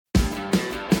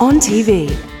On TV,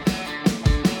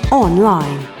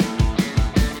 online,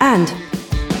 and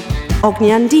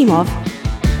Ognyan Dimov.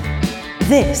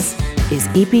 This is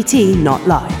EPT Not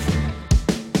Live.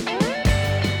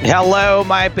 Hello,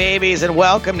 my babies, and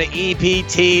welcome to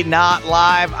EPT Not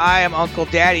Live. I am Uncle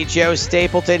Daddy Joe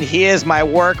Stapleton. He is my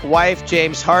work wife,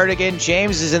 James Hardigan.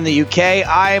 James is in the UK.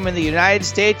 I am in the United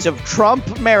States of Trump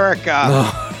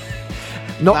America.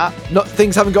 Not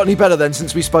things haven't got any better then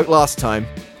since we spoke last time.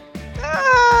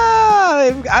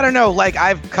 I don't know. Like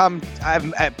I'm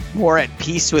more at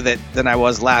peace with it than I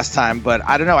was last time, but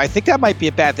I don't know. I think that might be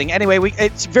a bad thing. Anyway,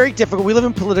 it's very difficult. We live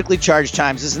in politically charged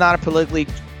times. This is not a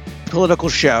political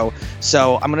show,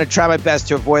 so I'm going to try my best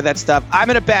to avoid that stuff. I'm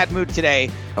in a bad mood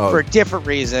today for a different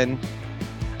reason.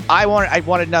 I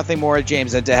wanted nothing more,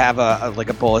 James, than to have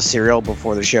a bowl of cereal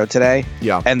before the show today.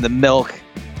 Yeah. And the milk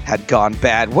had gone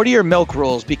bad. What are your milk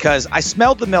rules? Because I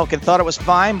smelled the milk and thought it was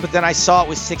fine, but then I saw it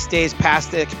was 6 days past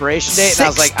the expiration date, and I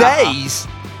was like, 6 days?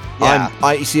 Yeah.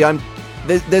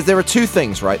 There are two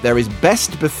things, right? There is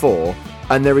best before,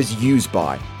 and there is use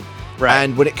by. Right.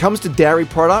 And when it comes to dairy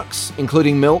products,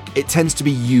 including milk, it tends to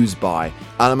be used by.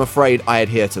 And I'm afraid I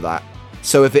adhere to that.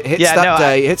 So if it hits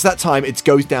hits that time, it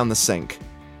goes down the sink.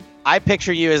 I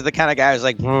picture you as the kind of guy who's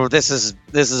like, this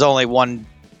is only one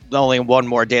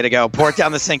more day to go. Pour it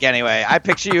down the sink anyway. I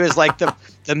picture you as like the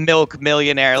milk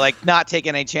millionaire, like not taking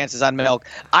any chances on milk.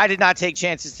 I did not take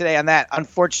chances today on that.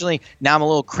 Unfortunately, now I'm a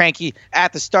little cranky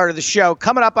at the start of the show.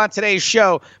 Coming up on today's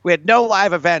show, we had no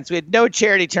live events. We had no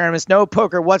charity tournaments, no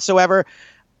poker whatsoever.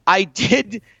 I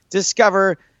did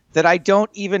discover that I don't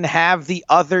even have the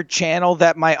other channel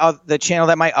that my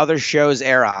other shows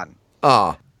air on.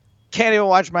 Can't even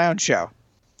watch my own show.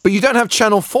 But you don't have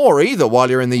Channel 4 either while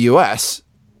you're in the US.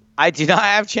 I do not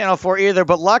have Channel 4 either,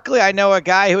 but luckily I know a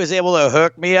guy who is able to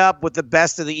hook me up with the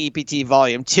best of the EPT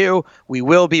Volume 2. We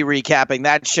will be recapping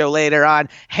that show later on,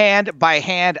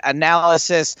 hand-by-hand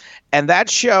analysis. And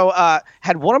that show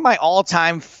had one of my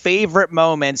all-time favorite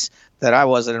moments that I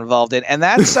wasn't involved in, and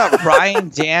that's Ryan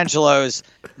D'Angelo's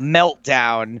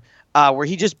meltdown, where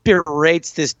he just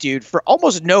berates this dude for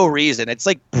almost no reason. It's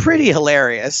like pretty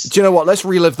hilarious. Do you know what? Let's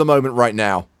relive the moment right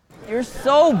now. You're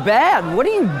so bad. What are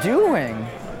you doing?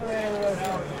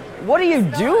 What are you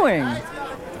doing?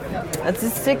 That's the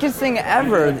sickest thing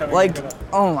ever. Like,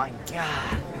 oh my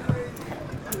God.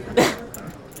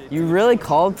 You really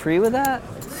called Pre with that?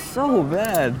 So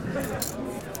bad.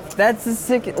 That's the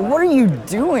sickest. What are you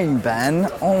doing, Ben?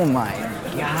 Oh my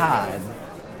God.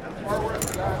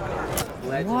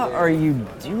 What are you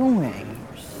doing?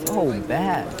 You're so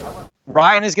bad.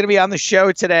 Ryan is going to be on the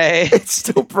show today. It's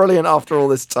still brilliant after all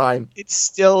this time. It's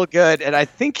still good, and I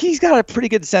think he's got a pretty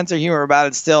good sense of humor about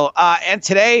it still. And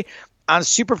today on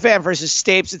Superfan versus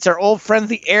Stapes, it's our old friend,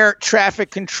 the air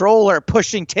traffic controller,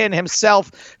 pushing tin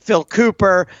himself, Phil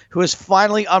Cooper, who has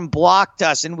finally unblocked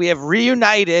us, and we have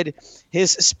reunited.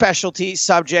 His specialty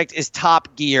subject is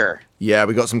Top Gear. Yeah,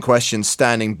 we got some questions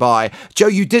standing by. Joe,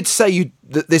 you did say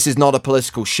that this is not a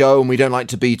political show and we don't like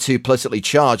to be too politically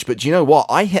charged, but do you know what?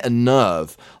 I hit a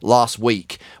nerve last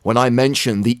week when I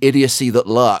mentioned the idiocy that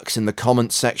lurks in the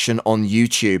comments section on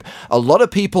YouTube. A lot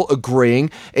of people agreeing,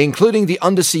 including the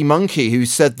Undersea Monkey, who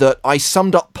said that I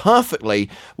summed up perfectly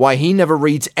why he never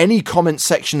reads any comment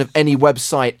section of any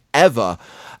website ever.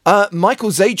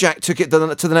 Michael Zajac took it to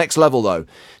the next level, though.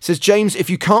 Says, James, if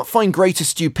you can't find greater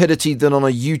stupidity than on a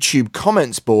YouTube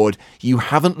comments board, you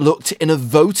haven't looked in a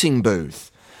voting booth.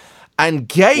 And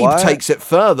Gabe takes it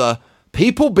further.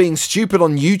 People being stupid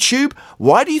on YouTube?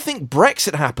 Why do you think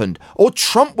Brexit happened? Or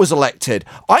Trump was elected?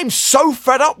 I'm so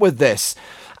fed up with this.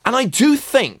 And I do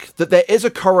think that there is a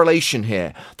correlation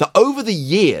here, that over the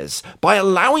years, by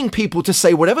allowing people to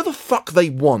say whatever the fuck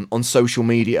they want on social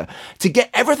media, to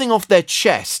get everything off their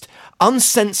chest,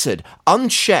 uncensored,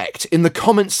 unchecked in the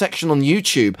comment section on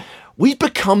YouTube, we've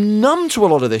become numb to a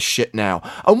lot of this shit now.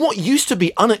 And what used to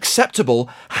be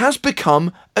unacceptable has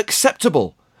become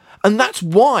acceptable. And that's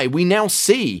why we now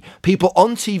see people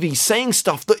on TV saying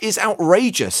stuff that is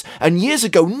outrageous and years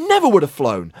ago never would have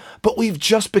flown, but we've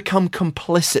just become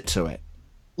complicit to it.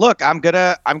 Look, I'm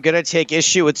gonna take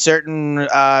issue with certain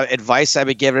advice I've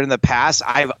been given in the past.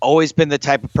 I've always been the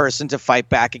type of person to fight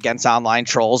back against online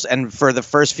trolls, and for the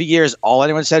first few years, all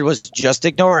anyone said was just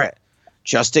ignore it.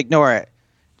 Just ignore it.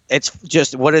 It's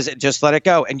just, what is it? Just let it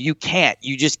go. And you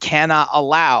just cannot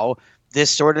allow this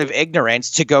sort of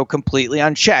ignorance to go completely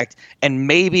unchecked. And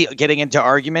maybe getting into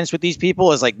arguments with these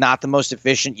people is like not the most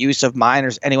efficient use of mine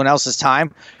or anyone else's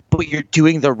time, but you're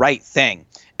doing the right thing.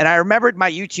 And I remembered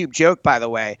my YouTube joke, by the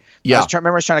way. Yeah. I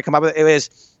was trying to come up with it. It was,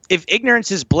 if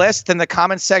ignorance is bliss, then the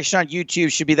comment section on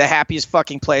YouTube should be the happiest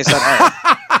fucking place on earth.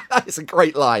 That is a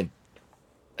great line.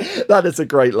 That is a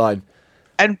great line.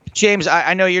 And James,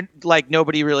 I know you're like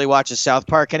nobody really watches South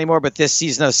Park anymore, but this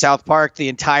season of South Park, the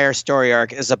entire story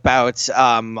arc is about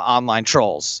online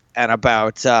trolls and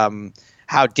about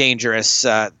how dangerous,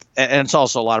 and it's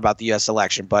also a lot about the U.S.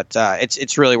 election. But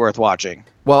it's really worth watching.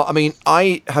 Well, I mean,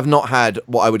 I have not had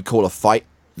what I would call a fight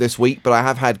this week, but I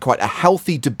have had quite a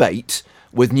healthy debate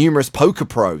with numerous poker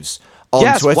pros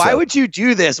on Twitter. Why would you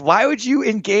do this? Why would you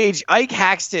engage Ike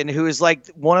Haxton, who is like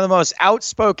one of the most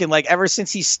outspoken, like ever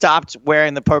since he stopped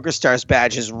wearing the PokerStars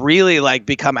badge, has really like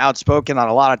become outspoken on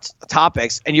a lot of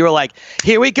topics. And you were like,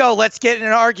 here we go. Let's get in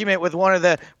an argument with one of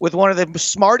the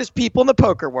smartest people in the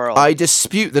poker world. I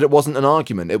dispute that it wasn't an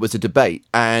argument. It was a debate.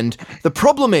 And the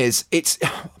problem is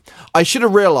I should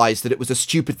have realized that it was a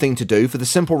stupid thing to do for the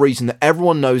simple reason that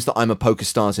everyone knows that I'm a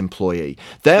PokerStars employee.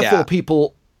 Therefore,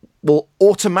 people will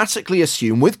automatically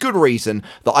assume, with good reason,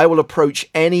 that I will approach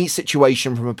any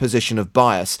situation from a position of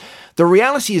bias. The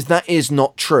reality is that is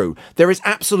not true. There is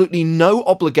absolutely no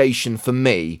obligation for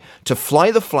me to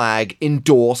fly the flag,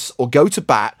 endorse, or go to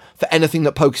bat for anything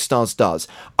that PokerStars does.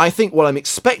 I think what I'm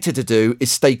expected to do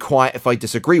is stay quiet if I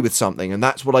disagree with something, and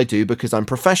that's what I do because I'm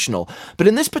professional. But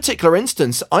in this particular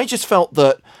instance, I just felt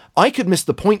that I could miss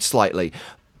the point slightly.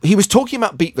 He was talking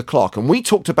about Beat the Clock, and we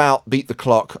talked about Beat the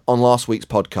Clock on last week's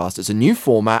podcast. It's a new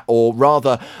format, or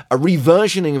rather a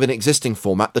reversioning of an existing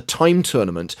format, the Time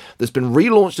Tournament, that's been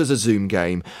relaunched as a Zoom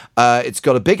game. It's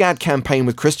got a big ad campaign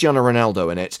with Cristiano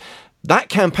Ronaldo in it. That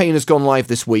campaign has gone live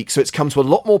this week, so it's come to a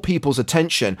lot more people's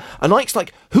attention. And Ike's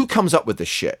like, who comes up with this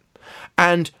shit?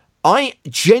 And I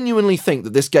genuinely think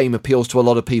that this game appeals to a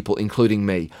lot of people, including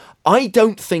me. I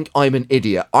don't think I'm an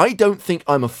idiot. I don't think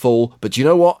I'm a fool, but you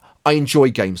know what? I enjoy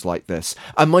games like this,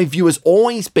 and my view has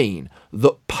always been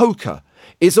that poker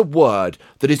is a word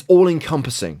that is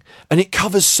all-encompassing, and it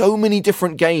covers so many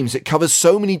different games, it covers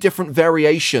so many different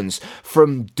variations,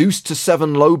 from deuce to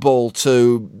seven lowball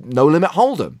to no limit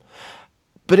hold'em.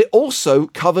 But it also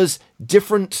covers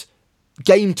different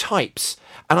game types,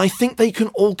 and I think they can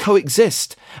all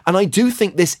coexist. And I do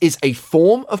think this is a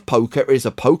form of poker, it is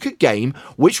a poker game,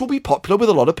 which will be popular with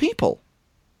a lot of people.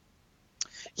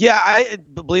 Yeah, I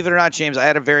believe it or not, James, I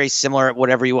had a very similar,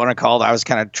 whatever you want to call it. I was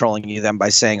kind of trolling you then by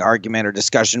saying argument or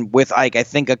discussion with Ike, I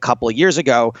think a couple of years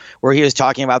ago, where he was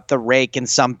talking about the rake in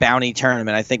some bounty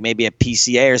tournament, I think maybe a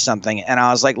PCA or something. And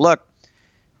I was like, look,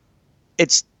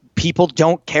 it's people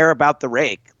don't care about the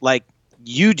rake. Like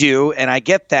you do, and I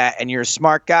get that, and you're a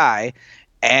smart guy.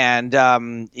 And,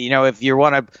 if you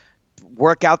want to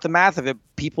work out the math of it,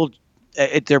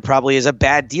 there probably is a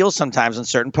bad deal sometimes in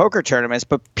certain poker tournaments,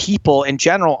 but people in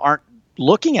general aren't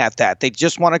looking at that. They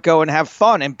just want to go and have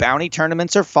fun, and bounty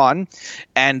tournaments are fun,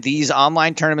 and these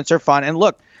online tournaments are fun. And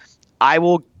look, I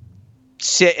will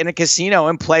sit in a casino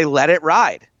and play Let It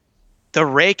Ride. The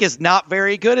rake is not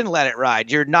very good in Let It Ride.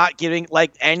 You're not getting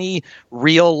like any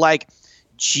real like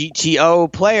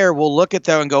GTO player will look at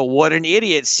them and go, what an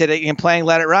idiot sitting and playing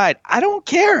Let It Ride. I don't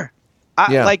care.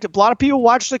 Like a lot of people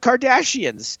watch the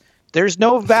Kardashians. There's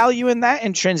no value in that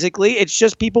intrinsically. It's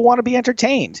just people want to be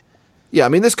entertained. Yeah, I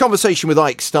mean, this conversation with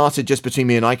Ike started just between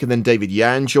me and Ike, and then David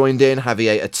Yan joined in,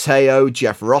 Javier Ateo,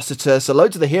 Jeff Rossiter. So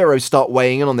loads of the heroes start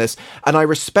weighing in on this, and I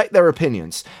respect their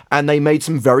opinions, and they made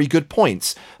some very good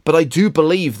points. But I do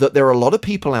believe that there are a lot of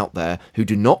people out there who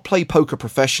do not play poker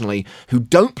professionally, who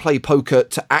don't play poker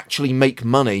to actually make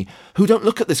money, who don't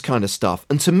look at this kind of stuff.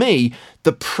 And to me,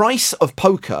 the price of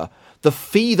poker, the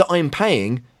fee that I'm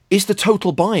paying, is the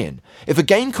total buy-in. If a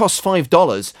game costs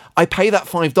 $5, I pay that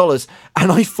 $5 and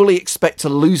I fully expect to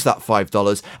lose that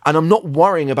 $5, and I'm not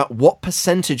worrying about what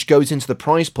percentage goes into the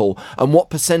prize pool and what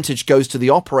percentage goes to the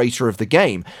operator of the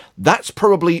game. That's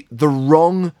probably the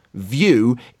wrong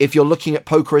view if you're looking at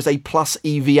poker as a plus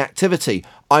EV activity.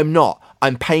 I'm not.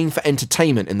 I'm paying for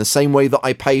entertainment in the same way that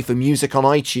I pay for music on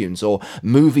iTunes or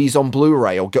movies on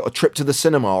Blu-ray or get a trip to the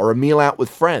cinema or a meal out with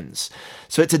friends.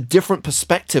 So it's a different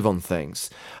perspective on things.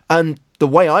 And the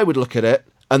way I would look at it,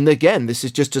 and again, this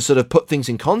is just to sort of put things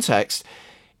in context,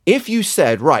 if you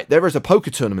said, right, there is a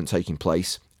poker tournament taking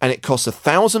place and it costs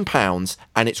 £1,000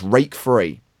 and it's rake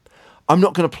free, I'm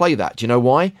not going to play that. Do you know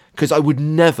why? Because I would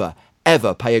never,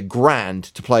 ever pay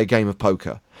 £1,000 to play a game of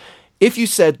poker. If you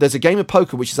said there's a game of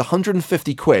poker which is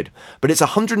 150 quid, but it's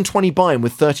 120 buy-in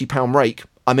with £30 rake,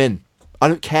 I'm in. I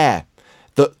don't care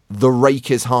that the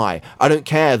rake is high. I don't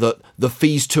care that the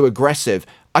fee's too aggressive.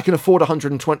 I can afford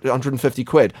 150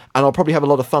 quid, and I'll probably have a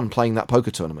lot of fun playing that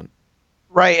poker tournament.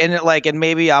 Right, and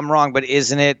maybe I'm wrong, but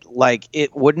isn't it like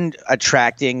it wouldn't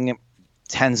attracting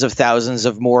tens of thousands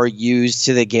of more used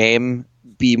to the game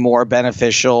be more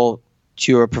beneficial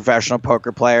to a professional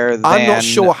poker player than... I'm not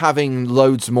sure having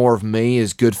loads more of me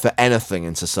is good for anything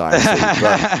in society.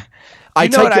 But I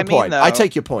take your point. I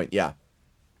take your point, yeah.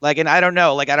 Like, and I don't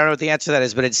know what the answer to that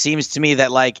is, but it seems to me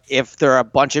that, like, if there are a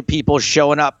bunch of people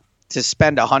showing up to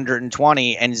spend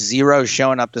 120 and 0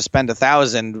 showing up to spend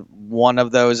 1,000, one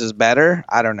of those is better.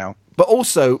 I don't know. But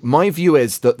also, my view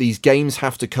is that these games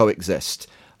have to coexist.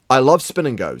 I love spin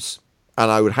and goes, and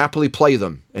I would happily play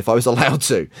them if I was allowed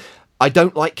to. I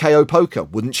don't like KO Poker,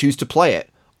 wouldn't choose to play it.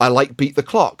 I like Beat the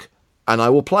Clock, and I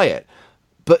will play it.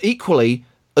 But equally,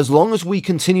 as long as we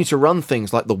continue to run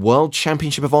things like the World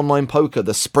Championship of Online Poker,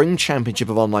 the Spring Championship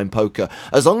of Online Poker,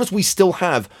 as long as we still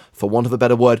have, for want of a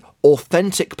better word,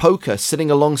 authentic poker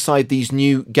sitting alongside these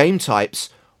new game types,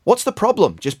 what's the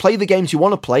problem? Just play the games you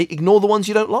want to play, ignore the ones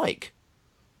you don't like.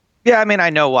 Yeah, I mean, I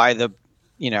know why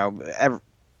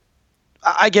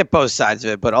I get both sides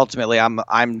of it, but ultimately I'm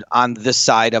on this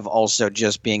side of also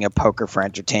just being a poker for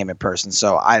entertainment person.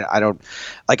 So I don't,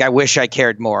 like, I wish I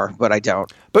cared more, but I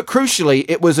don't. But crucially,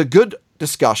 it was a good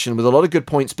discussion with a lot of good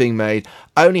points being made.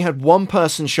 I only had one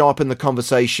person show up in the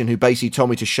conversation who basically told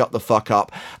me to shut the fuck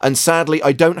up. And sadly,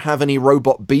 I don't have any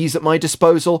robot bees at my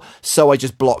disposal, so I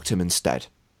just blocked him instead.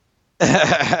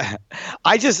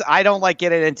 I don't like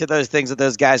getting into those things with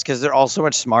those guys because they're all so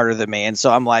much smarter than me. And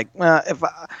so I'm like, if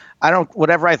I don't,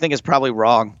 whatever I think is probably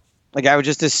wrong. Like, I would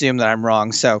just assume that I'm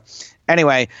wrong. So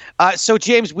anyway, so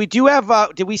James, we do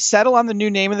have, did we settle on the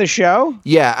new name of the show?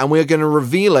 Yeah, and we're going to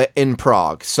reveal it in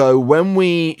Prague. So when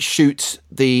we shoot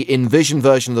the Envision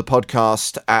version of the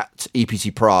podcast at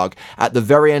EPT Prague, at the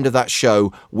very end of that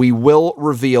show, we will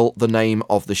reveal the name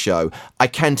of the show. I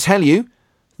can tell you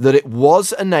that it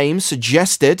was a name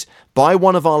suggested by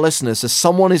one of our listeners, as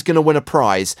someone is going to win a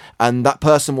prize, and that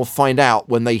person will find out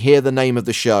when they hear the name of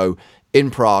the show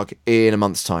in Prague in a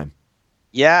month's time.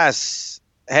 Yes.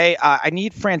 Hey, I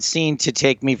need Francine to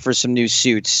take me for some new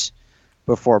suits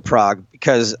before Prague,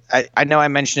 because I know I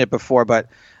mentioned it before, but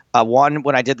one,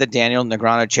 when I did the Daniel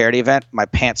Negreanu charity event, my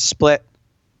pants split,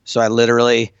 so I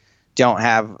literally don't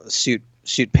have suit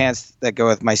pants that go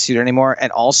with my suit anymore.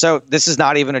 And also, this is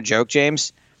not even a joke,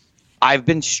 James, I've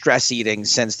been stress eating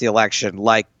since the election,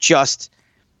 like just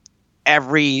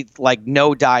every, like,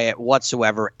 no diet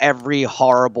whatsoever, every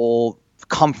horrible,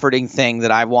 comforting thing that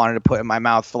I wanted to put in my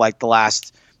mouth for like the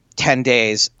last 10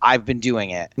 days, I've been doing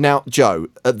it. Now, Joe,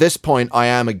 at this point, I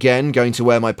am again going to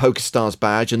wear my PokerStars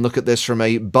badge and look at this from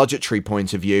a budgetary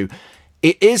point of view.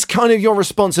 It is kind of your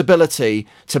responsibility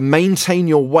to maintain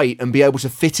your weight and be able to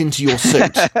fit into your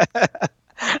suit.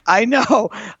 I know,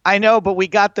 but we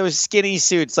got those skinny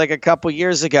suits like a couple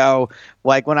years ago,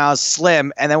 like when I was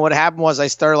slim. And then what happened was I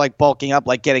started like bulking up,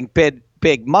 like getting big,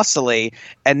 muscly.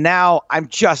 And now I'm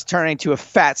just turning to a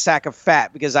fat sack of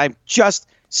fat because I'm just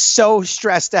so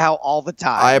stressed out all the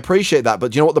time. I appreciate that.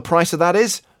 But do you know what the price of that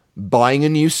is? Buying a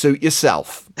new suit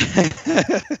yourself.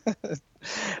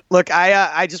 Look,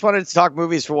 I just wanted to talk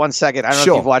movies for 1 second. I don't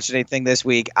know if you've watched anything this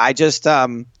week. I just, I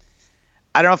don't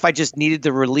know if I just needed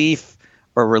the relief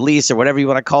or release or whatever you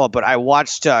want to call it, but I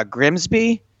watched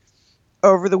Grimsby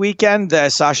over the weekend, the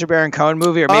Sacha Baron Cohen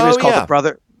movie, or maybe it was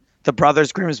called The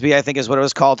Brothers Grimsby, I think is what it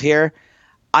was called here.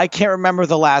 I can't remember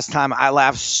the last time I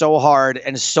laughed so hard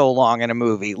and so long in a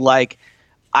movie. Like,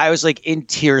 I was like in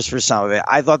tears for some of it.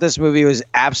 I thought this movie was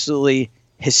absolutely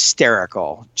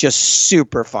hysterical, just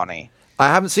super funny. I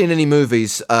haven't seen any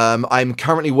movies. I'm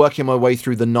currently working my way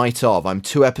through The Night Of. I'm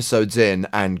 2 episodes in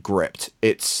and gripped.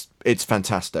 It's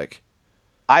fantastic.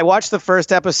 I watched the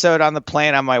first episode on the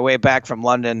plane on my way back from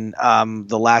London,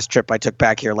 the last trip I took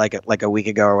back here like a week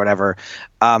ago or whatever.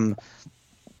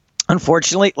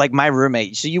 Unfortunately, like my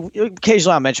roommate, so you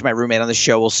occasionally I'll mention my roommate on the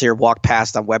show. We'll see her walk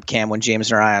past on webcam when James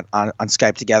and I are on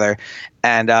Skype together.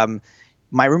 And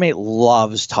my roommate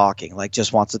loves talking, like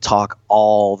just wants to talk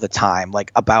all the time,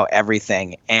 like about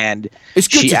everything. And it's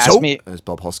good she to asked talk, me, as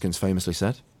Bob Hoskins famously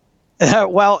said.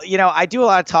 Well, I do a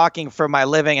lot of talking for my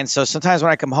living. And so sometimes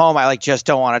when I come home, I like just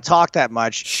don't want to talk that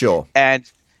much. Sure. And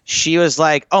she was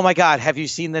like, "Oh my God, have you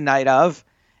seen The Night Of?"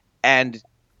 And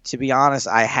to be honest,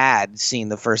 I had seen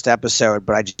the first episode,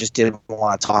 but I just didn't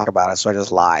want to talk about it. So I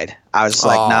just lied. I was just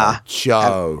like, nah,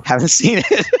 Joe, haven't seen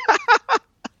it.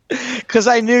 Because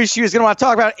I knew she was going to want to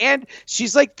talk about it. And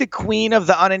she's like the queen of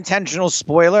the unintentional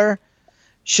spoiler.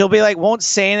 She'll be like, won't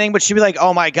say anything, but she'll be like,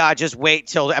 "Oh my God, just wait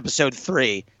till episode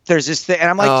 3. There's this thing." And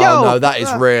I'm like, no, that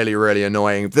is really, really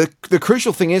annoying. The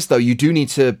crucial thing is, though, you do need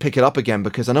to pick it up again,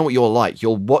 because I know what you're like.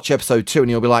 You'll watch episode 2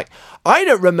 and you'll be like, I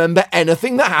don't remember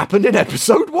anything that happened in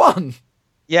episode 1.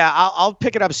 Yeah, I'll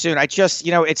pick it up soon. I just,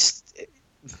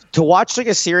 to watch like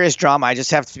a serious drama, I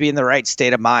just have to be in the right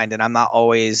state of mind, and I'm not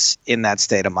always in that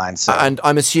state of mind. So. And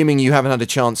I'm assuming you haven't had a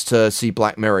chance to see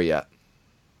Black Mirror yet.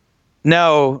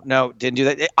 No, didn't do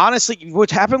that. Honestly,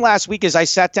 what happened last week is I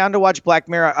sat down to watch Black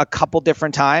Mirror a couple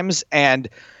different times, and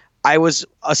I was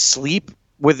asleep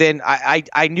within.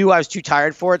 I knew I was too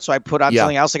tired for it, so I put on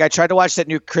something else. Like I tried to watch that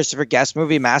new Christopher Guest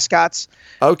movie, Mascots.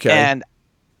 Okay. And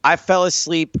I fell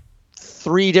asleep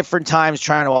 3 different times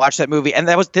trying to watch that movie, and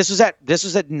this was at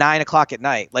 9:00 at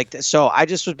night. Like, so I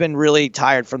just was been really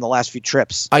tired from the last few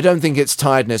trips. I don't think it's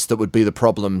tiredness that would be the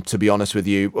problem, to be honest with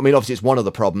you. I mean, obviously it's one of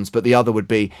the problems, but the other would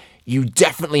be you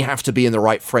definitely have to be in the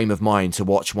right frame of mind to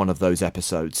watch one of those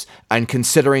episodes. And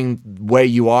considering where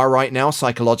you are right now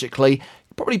psychologically,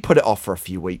 probably put it off for a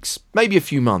few weeks, maybe a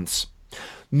few months,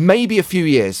 maybe a few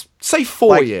years, say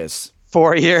 4 years.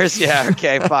 4 years? Yeah,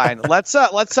 okay, fine. Let's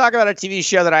talk about a TV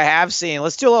show that I have seen.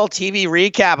 Let's do a little TV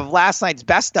recap of last night's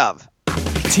best of.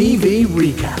 TV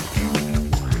recap.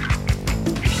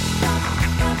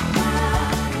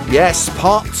 Yes,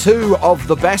 part 2 of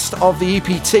the best of the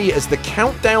EPT as the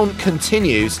countdown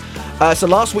continues. So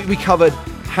last week we covered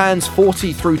hands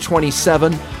 40 through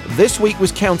 27. This week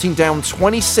was counting down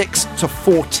 26 to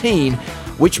 14.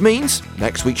 Which means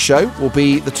next week's show will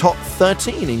be the top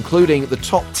 13, including the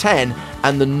top 10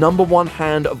 and the number 1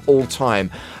 hand of all time.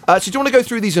 So do you want to go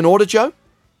through these in order, Joe?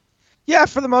 Yeah,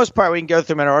 for the most part, we can go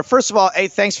through them in order. First of all, hey,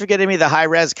 thanks for getting me the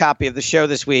high-res copy of the show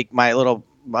this week, my little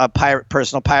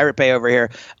personal Pirate Bay over here.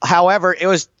 However, it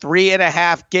was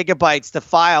 3.5 gigabytes to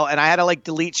file, and I had to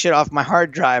delete shit off my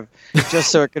hard drive just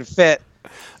so it could fit.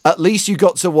 At least you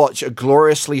got to watch a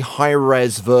gloriously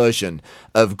high-res version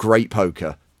of Great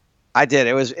Poker. I did.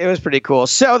 It was pretty cool.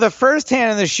 So the first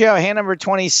hand in the show, hand number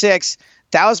 26,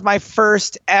 that was my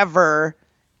first ever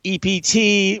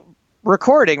EPT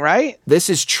recording, right? This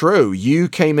is true. You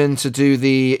came in to do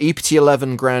the EPT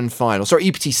 11 Grand Final. Sorry,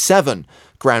 EPT 7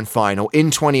 Grand Final in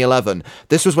 2011.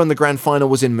 This was when the Grand Final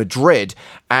was in Madrid,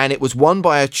 and it was won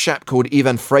by a chap called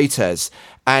Ivan Freites.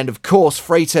 And of course,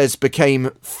 Freites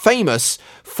became famous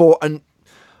for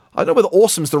I don't know whether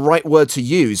awesome's the right word to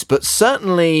use, but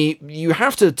certainly you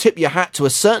have to tip your hat to a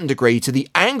certain degree to the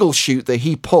angle shoot that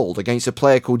he pulled against a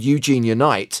player called Eugene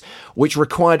Unite, which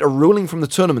required a ruling from the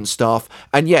tournament staff.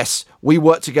 And yes, we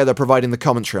worked together providing the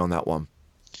commentary on that one.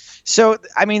 So,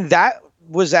 I mean, that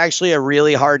was actually a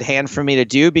really hard hand for me to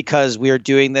do because we were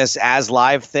doing this as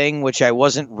live thing, which I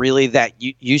wasn't really that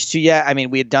used to yet. I mean,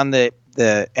 we had done the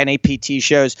NAPT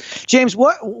shows. James,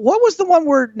 what was the one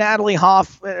where Natalie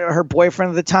Hoff, her boyfriend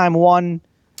at the time, won?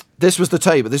 This was the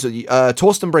table. This was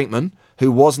Torsten Brinkmann,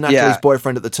 who was Natalie's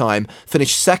boyfriend at the time,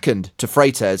 finished second to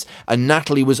Freites, and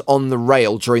Natalie was on the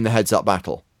rail during the heads-up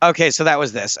battle. Okay, so that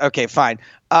was this. Okay, fine.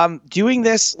 Doing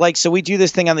this, so we do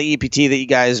this thing on the EPT that you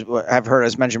guys have heard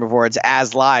us mention before. It's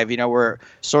as live. We're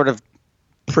sort of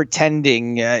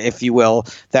pretending, if you will,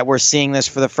 that we're seeing this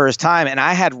for the first time. And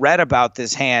I had read about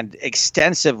this hand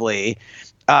extensively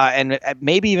and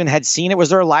maybe even had seen it. Was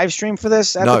there a live stream for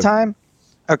this at the time?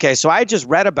 Okay, so I just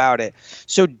read about it.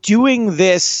 So doing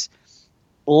this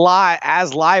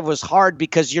live was hard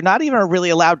because you're not even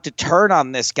really allowed to turn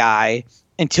on this guy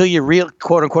until you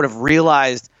quote unquote have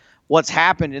realized what's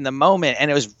happened in the moment.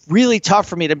 And it was really tough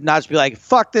for me to not just be like,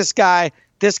 fuck this guy.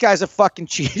 This guy's a fucking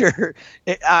cheater.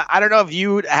 I don't know if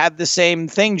you had the same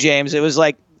thing, James. It was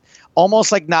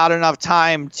almost not enough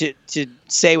time to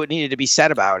say what needed to be said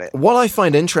about it. What I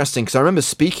find interesting, because I remember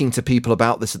speaking to people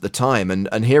about this at the time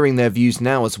and hearing their views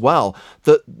now as well,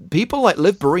 that people like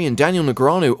Liv Boeree and Daniel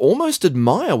Negreanu almost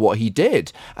admire what he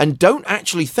did and don't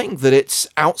actually think that it's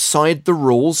outside the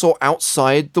rules or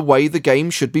outside the way the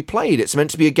game should be played. It's meant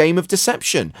to be a game of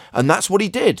deception, and that's what he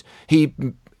did. He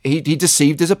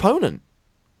deceived his opponent.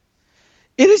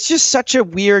 It is just such a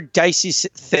weird, dicey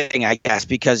thing, I guess,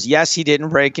 because, yes, he didn't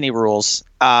break any rules.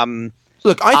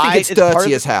 Look, I think it's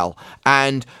dirty as hell.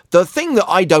 And the thing that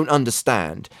I don't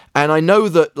understand, and I know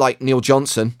that, Neil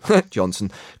Johnson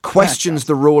questions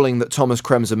the ruling that Thomas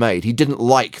Kremser made. He didn't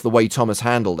like the way Thomas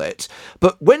handled it.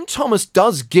 But when Thomas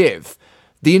does give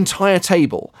the entire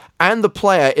table and the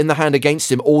player in the hand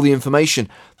against him all the information,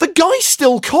 the guy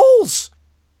still calls.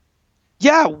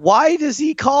 Yeah, why does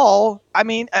he call? I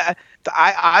mean,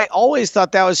 I always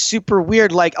thought that was super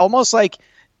weird. Almost like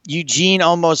Eugene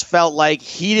almost felt like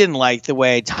he didn't like the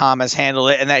way Thomas handled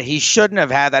it and that he shouldn't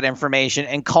have had that information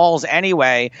and calls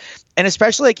anyway. And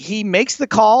especially he makes the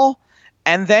call,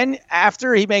 and then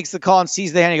after he makes the call and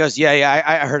sees the hand, he goes, yeah,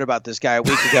 I heard about this guy a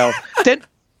week ago.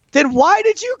 Then why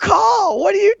did you call?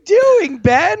 What are you doing,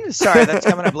 Ben? Sorry, that's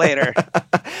coming up later.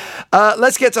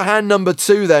 Let's get to hand number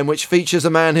 2 then, which features a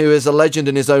man who is a legend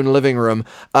in his own living room.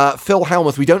 Phil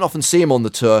Hellmuth. We don't often see him on the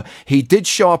tour. He did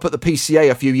show up at the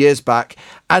PCA a few years back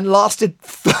and lasted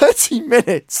 30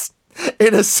 minutes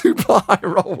in a super high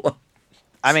roller.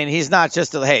 I mean, he's not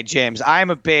just hey, James,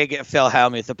 I'm a big Phil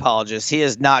Hellmuth apologist. He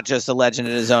is not just a legend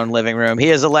in his own living room. He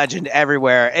is a legend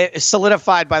everywhere. It's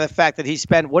solidified by the fact that he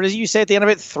spent, what did you say at the end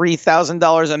of it?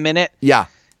 $3,000 a minute? Yeah.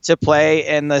 To play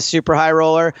in the super high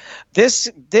roller. This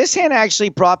hand actually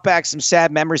brought back some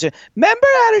sad memories. Remember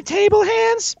outer table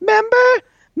hands?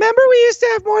 Remember we used to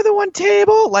have more than one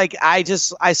table? Like I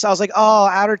was like, oh,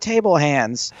 outer table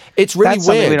hands. It's really That's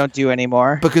something weird. We don't do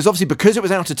anymore. Because it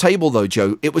was outer table though,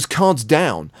 Joe, it was cards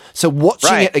down. So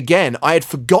watching it again, I had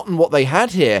forgotten what they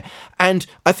had here. And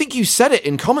I think you said it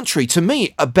in commentary. To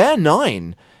me, a bare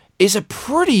 9 is a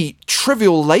pretty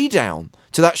trivial laydown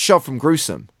to that shove from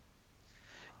Gruesome.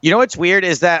 You know what's weird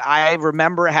is that I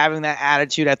remember having that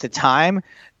attitude at the time.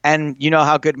 And you know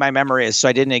how good my memory is, so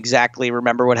I didn't exactly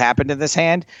remember what happened in this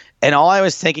hand. And all I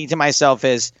was thinking to myself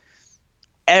is,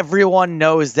 everyone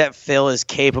knows that Phil is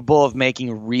capable of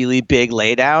making really big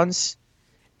laydowns.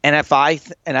 And if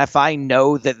I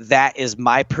know that is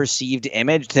my perceived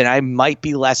image, then I might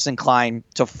be less inclined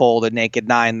to fold a naked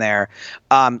 9 there.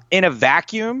 In a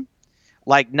vacuum,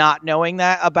 like not knowing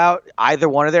that about either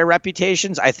one of their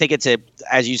reputations, I think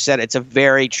as you said, it's a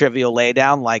very trivial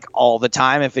laydown, like all the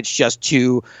time if it's just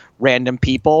 2 random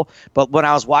people. But when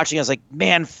I was watching, I was like,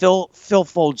 man, Phil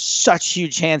folds such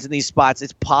huge hands in these spots.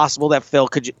 It's possible that Phil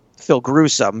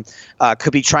Gruesome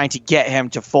could be trying to get him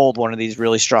to fold one of these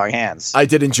really strong hands. I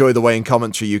did enjoy the way in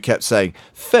commentary you kept saying,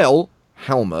 Phil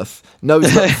Hellmuth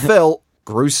knows that Phil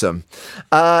Gruesome.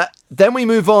 Then we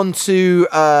move on to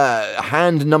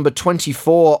hand number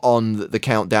 24 on the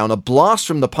countdown, a blast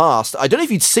from the past. I don't know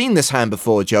if you'd seen this hand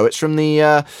before, Joe. It's from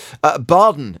the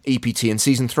Barden EPT in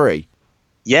Season 3.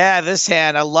 Yeah, this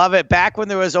hand, I love it. Back when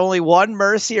there was only one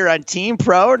Mercier on Team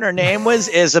Pro and her name was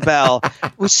Isabel.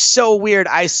 It was so weird.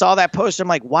 I saw that poster. I'm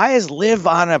like, why is Liv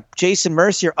on a Jason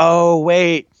Mercier? Oh,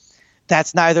 wait.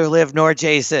 That's neither Liv nor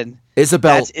Jason.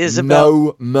 Isabel. That's Isabel.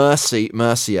 No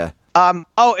Mercier. And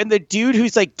the dude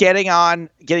who's like getting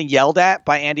yelled at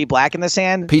by Andy Black in this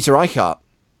hand. Peter Eichhardt.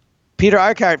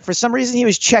 For some reason, he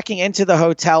was checking into the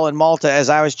hotel in Malta as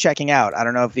I was checking out. I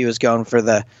don't know if he was going for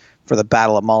the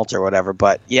Battle of Malta or whatever,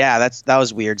 but yeah, that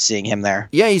was weird seeing him there.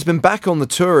 Yeah, he's been back on the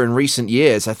tour in recent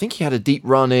years. I think he had a deep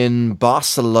run in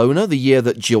Barcelona the year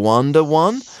that Joanda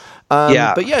won. But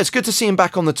yeah, it's good to see him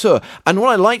back on the tour. And what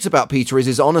I liked about Peter is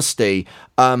his honesty,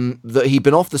 that he'd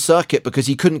been off the circuit because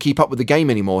he couldn't keep up with the game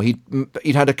anymore. He'd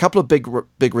had a couple of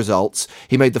big results.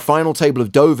 He made the final table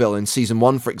of Deauville in Season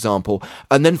 1, for example,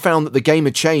 and then found that the game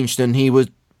had changed and he was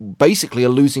basically a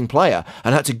losing player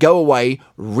and had to go away,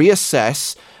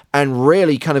 reassess, and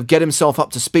really kind of get himself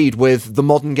up to speed with the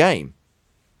modern game.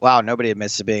 Wow, nobody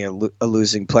admits to being a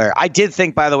losing player. I did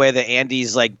think, by the way, that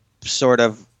Andy's like sort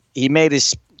of, he made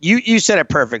his, you said it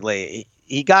perfectly.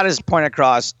 He got his point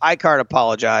across. Eichhardt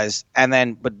apologized,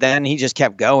 but then he just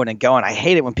kept going and going. I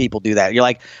hate it when people do that. You're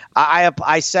like,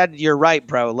 I said you're right,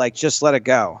 bro. Like, just let it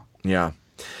go. Yeah.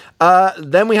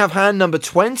 Then we have hand number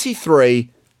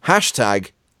 23,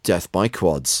 hashtag Death by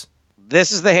Quads.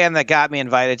 This is the hand that got me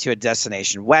invited to a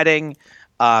destination wedding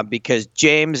because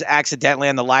James accidentally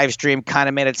on the live stream kind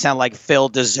of made it sound like Phil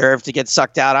deserved to get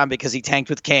sucked out on because he tanked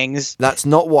with kings. That's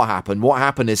not what happened. What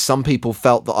happened is some people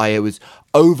felt that I was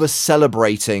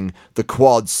over-celebrating the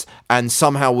quads and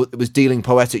somehow it was dealing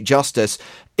poetic justice.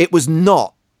 It was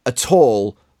not at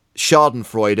all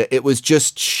schadenfreude. It was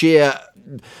just sheer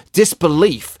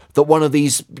disbelief that one of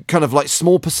these kind of like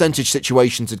small percentage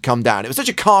situations had come down. It was such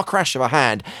a car crash of a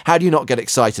hand. How do you not get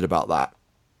excited about that?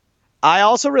 I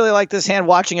also really like this hand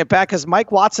watching it back because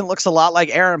Mike Watson looks a lot like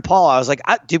Aaron Paul. I was like,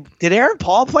 did Aaron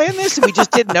Paul play in this and we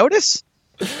just didn't notice?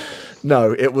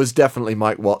 No, it was definitely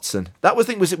Mike Watson. That was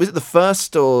it the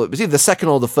first or it was either the second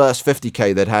or the first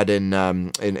 50K they'd had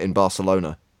in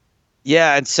Barcelona.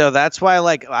 Yeah, and so that's why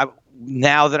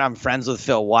now that I'm friends with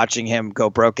Phil, watching him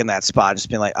go broke in that spot, just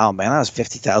being like, oh man, that was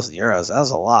 50,000 euros. That was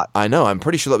a lot. I know. I'm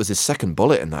pretty sure that was his second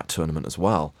bullet in that tournament as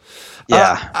well.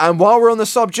 Yeah. And while we're on the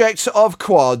subject of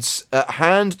quads,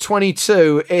 hand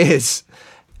 22 is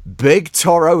Big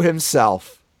Toro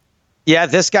himself. Yeah,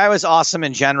 this guy was awesome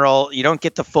in general. You don't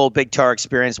get the full Big Toro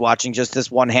experience watching just this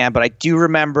one hand, but I do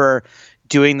remember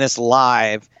doing this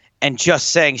live and just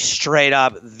saying straight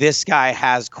up, this guy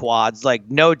has quads. Like,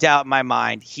 no doubt in my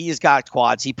mind, he's got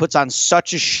quads. He puts on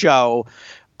such a show.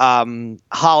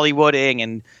 Hollywooding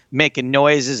and making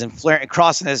noises and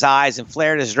crossing his eyes and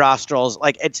flaring his nostrils.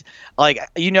 Like, it's like,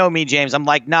 you know me, James, I'm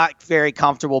like not very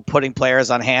comfortable putting players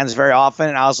on hands very often.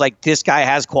 And I was like, this guy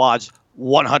has quads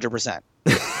 100%.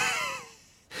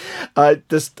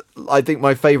 I think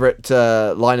my favorite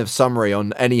line of summary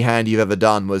on any hand you've ever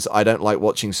done was, I don't like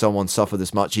watching someone suffer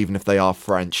this much, even if they are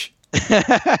French.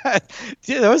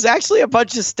 Dude, there was actually a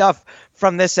bunch of stuff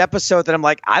from this episode that I'm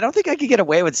like, I don't think I could get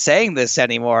away with saying this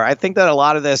anymore. I think that a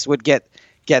lot of this would get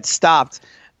stopped.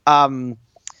 And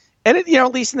it,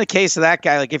 at least in the case of that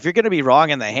guy, like, if you're going to be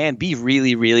wrong in the hand, be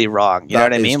really, really wrong. You know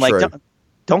what I mean? True. Like,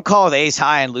 don't call with ace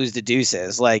high and lose to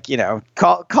deuces. Like,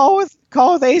 call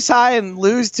with ace high and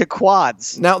lose to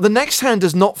quads. Now, the next hand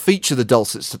does not feature the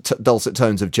dulcet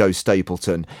tones of Joe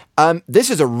Stapleton. This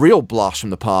is a real blast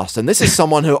from the past, and this is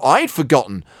someone who I'd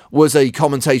forgotten was a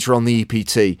commentator on the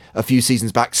EPT a few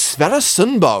seasons back, Sverre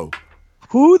Sundbo.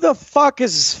 Who the fuck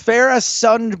is Sverre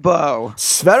Sundbo?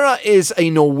 Sverre is a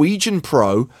Norwegian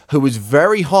pro who was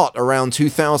very hot around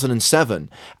 2007,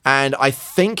 and I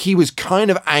think he was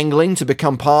kind of angling to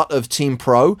become part of Team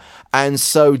Pro, and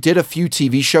so did a few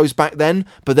TV shows back then,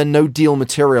 but then no deal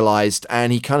materialized,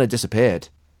 and he kind of disappeared.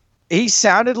 He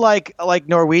sounded like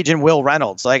Norwegian Will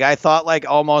Reynolds. Like, I thought, like,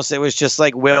 almost it was just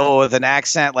like Will with an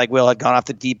accent, like Will had gone off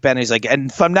the deep end. He's like,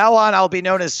 and from now on, I'll be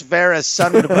known as Sverre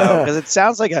Sundbo, because it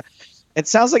sounds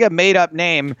like a made-up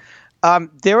name.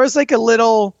 There was like a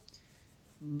little,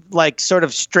 like, sort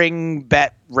of string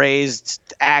bet raised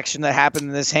action that happened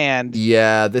in this hand.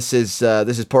 Yeah, this is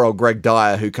poor old Greg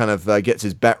Dyer, who kind of gets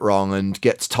his bet wrong and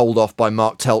gets told off by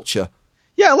Mark Telcher.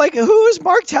 Yeah, like, who is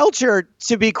Mark Telcher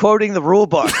to be quoting the rule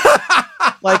book?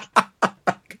 Like,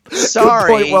 sorry.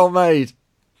 Good point, well made.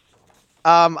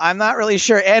 I'm not really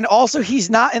sure. And also, he's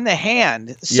not in the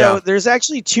hand. So There's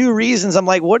actually two reasons. I'm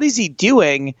like, what is he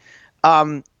doing?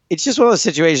 It's just one of those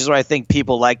situations where I think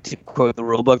people like to quote the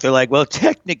rule book. They're like, well,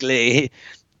 technically,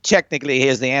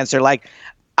 here's the answer. Like,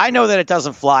 I know that it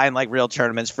doesn't fly in like real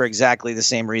tournaments for exactly the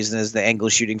same reason as the angle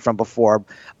shooting from before.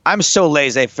 I'm so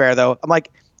laissez-faire, though. I'm like,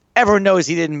 everyone knows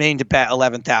he didn't mean to bet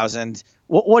 11,000.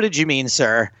 What did you mean,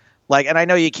 sir? Like, and I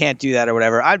know you can't do that or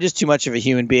whatever. I'm just too much of a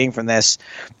human being from this.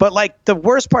 But like, the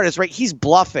worst part is, right, he's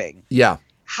bluffing. Yeah.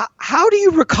 How do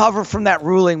you recover from that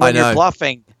ruling when you're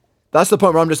bluffing? That's the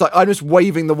point where I'm just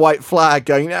waving the white flag,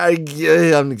 going, I'm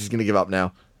just gonna give up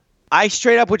now. I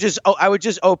straight up would just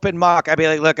open muck. I'd be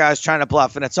like, look, I was trying to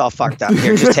bluff and it's all fucked up.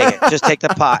 Here, just take it. Just take the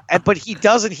pot. But he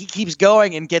doesn't. He keeps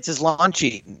going and gets his lunch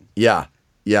eaten. Yeah.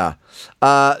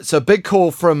 So big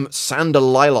call from Sander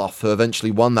Liloff, who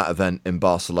eventually won that event in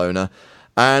Barcelona.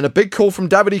 And a big call from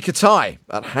Davide Katai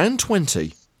at hand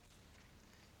 20.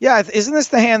 Yeah, isn't this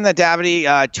the hand that Davide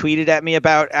tweeted at me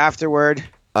about afterward?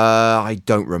 I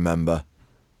don't remember.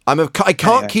 I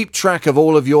can't keep track of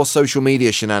all of your social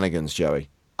media shenanigans, Joey.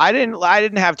 I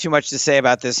didn't have too much to say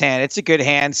about this hand. It's a good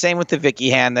hand. Same with the Vicky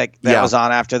hand that was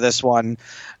on after this one.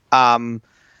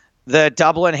 The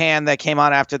Dublin hand that came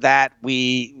on after that,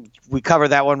 we covered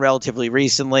that one relatively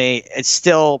recently. It's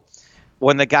still,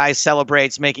 when the guy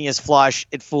celebrates making his flush,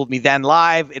 it fooled me then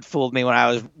live. It fooled me when I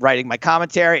was writing my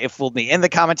commentary. It fooled me in the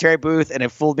commentary booth, and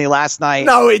it fooled me last night.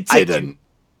 No, it didn't.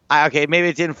 Okay, maybe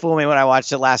it didn't fool me when I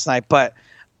watched it last night, but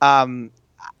I'll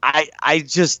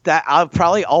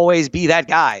probably always be that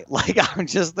guy. Like, I'm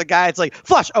just the guy. It's like,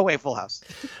 flush. Oh, wait, full house.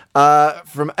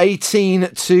 From 18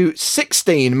 to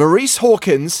 16, Maurice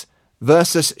Hawkins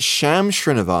versus Sham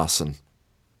Srinivasan.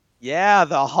 Yeah,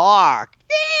 the Hawk.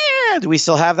 Yeah. Do we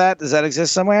still have that? Does that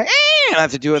exist somewhere? I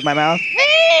have to do it with my mouth.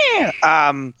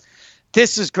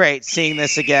 This was great, seeing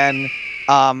this again.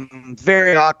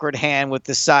 Very awkward hand with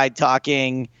the side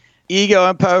talking. Ego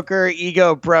in poker,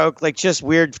 ego broke, like just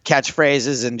weird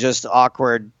catchphrases and just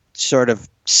awkward sort of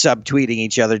subtweeting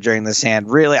each other during this hand.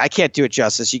 Really, I can't do it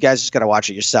justice. You guys just got to watch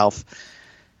it yourself.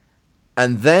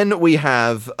 And then we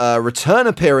have a return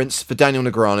appearance for Daniel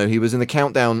Negreanu. He was in the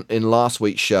countdown in last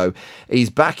week's show. He's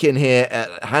back in here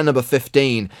at hand number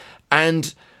 15.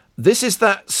 And this is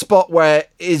that spot where,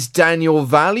 is Daniel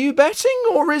value betting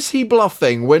or is he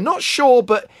bluffing? We're not sure,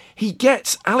 but he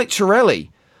gets Alec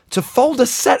Torelli to fold a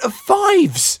set of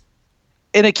fives.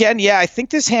 And again, yeah, I think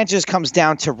this hand just comes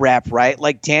down to rep, right?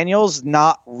 Like, Daniel's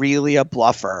not really a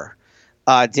bluffer.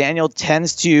 Daniel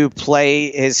tends to play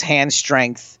his hand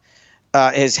strength,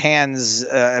 his hands,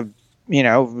 the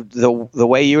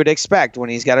way you would expect. When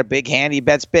he's got a big hand, he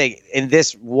bets big. In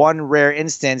this one rare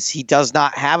instance, he does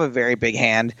not have a very big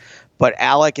hand, but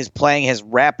Alec is playing his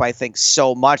rep, I think,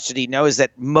 so much that he knows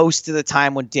that most of the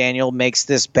time when Daniel makes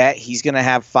this bet, he's going to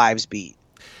have fives beat.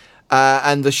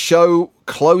 And the show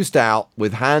closed out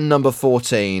with hand number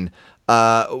 14.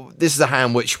 This is a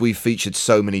hand which we've featured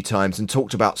so many times and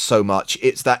talked about so much.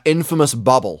 It's that infamous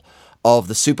bubble of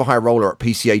the Super High Roller at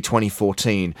PCA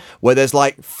 2014, where there's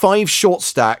like 5 short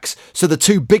stacks, so the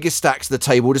 2 biggest stacks of the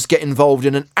table just get involved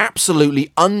in an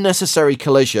absolutely unnecessary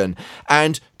collision.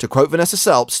 And to quote Vanessa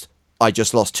Selbst, I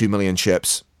just lost 2 million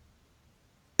chips.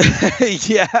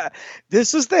 Yeah,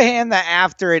 this was the hand that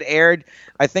after it aired,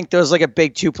 I think there was like a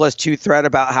big 2+2 thread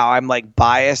about how I'm like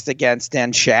biased against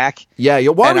Dan Shack. Yeah,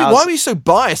 why were you so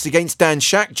biased against Dan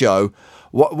Shack, Joe?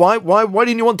 Why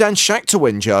didn't you want Dan Shack to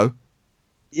win, Joe?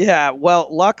 Yeah, well,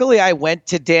 luckily I went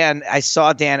to Dan. I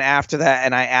saw Dan after that,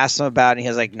 and I asked him about it, and he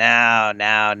was like, no,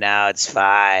 it's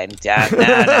fine.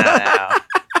 No.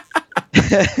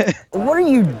 What are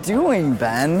you doing,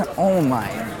 Ben? Oh, my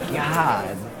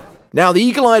God. Now, the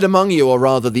eagle-eyed among you, or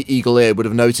rather the eagle-eared, would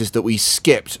have noticed that we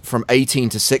skipped from 18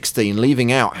 to 16,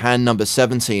 leaving out hand number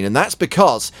 17. And that's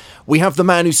because we have the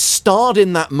man who starred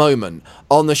in that moment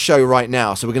on the show right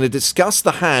now. So we're going to discuss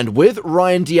the hand with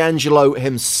Ryan D'Angelo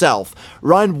himself.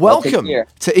 Ryan, welcome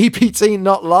to EPT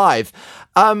Not Live.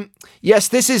 Yes,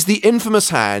 this is the infamous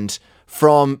hand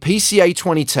from PCA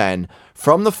 2010,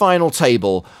 from the final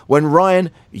table, when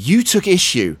Ryan, you took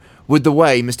issue with the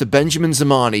way Mr. Benjamin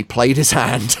Zamani played his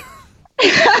hand.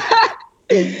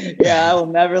 Yeah, I will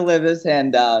never live this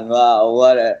hand down. Wow,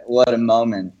 what a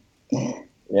moment.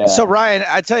 Yeah. So Ryan,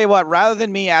 I tell you what, rather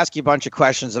than me ask you a bunch of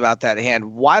questions about that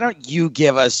hand, why don't you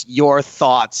give us your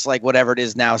thoughts, like whatever it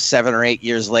is now, 7 or 8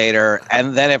 years later,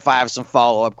 and then if I have some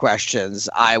follow-up questions,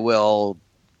 I will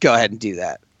go ahead and do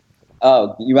that.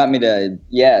 Oh, you want me to,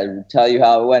 tell you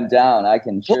how it went down? I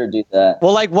can sure do that.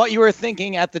 Well, like what you were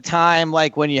thinking at the time,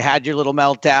 like when you had your little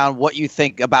meltdown, what you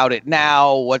think about it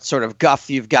now, what sort of guff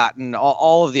you've gotten,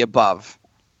 all of the above.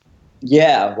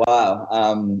 Yeah, wow.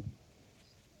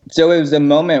 So it was a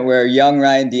moment where young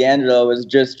Ryan D'Angelo was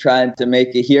just trying to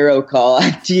make a hero call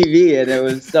on TV, and it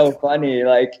was so funny.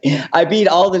 Like, I beat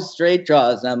all the straight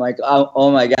draws, and I'm like, oh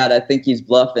my God, I think he's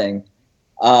bluffing.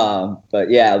 But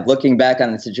yeah, looking back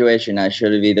on the situation, I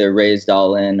should have either raised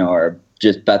all in or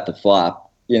just bet the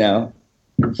flop,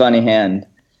 funny hand.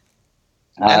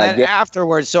 And then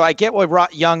afterwards, so I get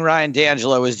what young Ryan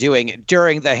D'Angelo was doing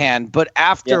during the hand, but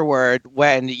afterward,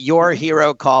 when your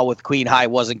hero call with Queen High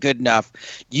wasn't good enough,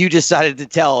 you decided to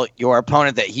tell your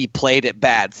opponent that he played it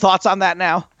bad. Thoughts on that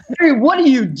now? Hey, what are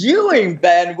you doing,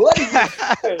 Ben? What are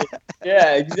you doing?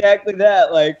 Yeah, exactly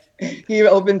that. Like, he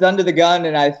opens under the gun,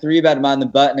 and I 3-bet him on the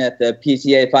button at the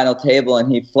PCA final table,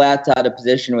 and he flats out of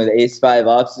position with ace-5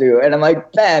 offsuit. And I'm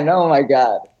like, Ben, oh my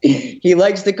God. He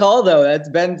likes to call, though. That's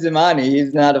Ben Zamani.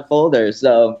 He's not a folder,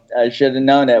 so I should have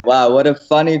known it. Wow, what a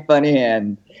funny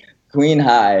hand. Queen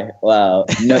High. Wow.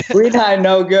 No, Queen High,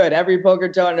 no good. Every poker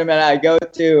tournament I go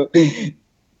to,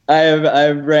 I have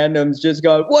randoms just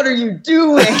going, what are you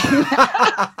doing?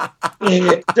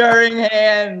 During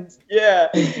hands. Yeah.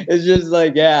 It's just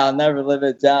like, I'll never live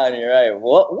it down. You're right.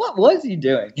 What was he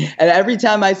doing? And every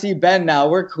time I see Ben now,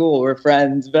 we're cool. We're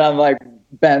friends. But I'm like,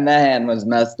 Ben, that hand was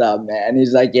messed up, man.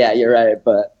 He's like, yeah, you're right.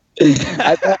 But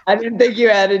I didn't think you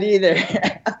had it either.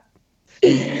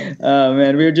 Oh,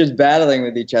 man. We were just battling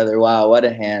with each other. Wow. What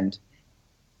a hand.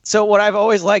 So what I've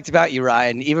always liked about you,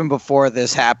 Ryan, even before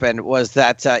this happened, was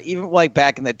that even like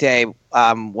back in the day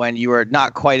when you were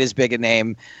not quite as big a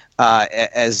name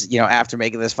as, after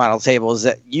making this final table, is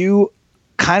that you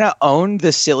kind of own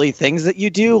the silly things that you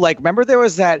do. Like, remember there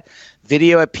was that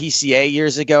video at PCA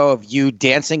years ago of you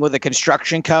dancing with a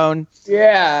construction cone?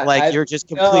 Yeah. Like you're just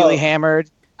completely hammered.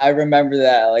 I remember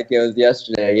that like it was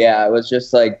yesterday. Yeah, it was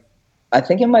just like, I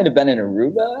think it might have been in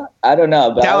Aruba. I don't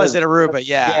know. But that was in Aruba,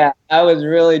 yeah. Yeah, I was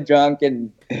really drunk,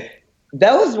 and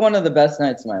that was one of the best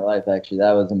nights of my life, actually.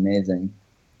 That was amazing.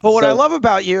 But what I love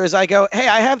about you is I go, hey,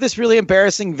 I have this really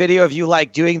embarrassing video of you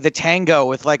like doing the tango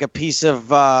with like a piece of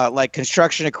like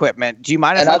construction equipment. Do you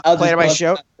mind if I play it on my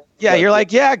show? Yeah, you're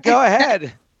like, yeah, go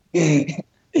ahead.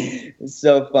 It's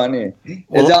so funny.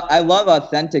 I love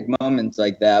authentic moments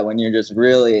like that when you're just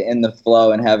really in the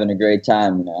flow and having a great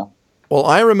time, Well,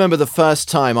 I remember the first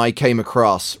time I came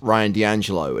across Ryan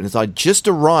D'Angelo, and as I just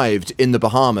arrived in the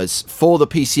Bahamas for the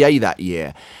PCA that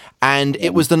year, and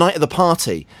it was the night of the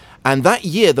party. And that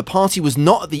year, the party was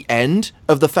not at the end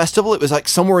of the festival; it was like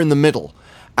somewhere in the middle.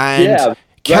 And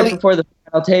Kelly, right before the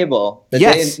final table,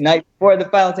 night before the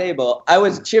final table, I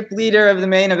was chip leader of the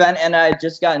main event, and I had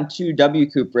just gotten 2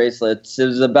 W-Coupe bracelets. It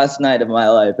was the best night of my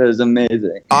life. It was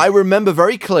amazing. I remember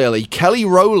very clearly Kelly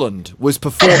Rowland was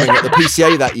performing at the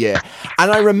PCA that year,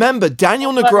 and I remember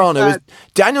Daniel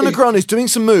Negreanu is doing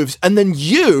some moves, and then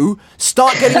you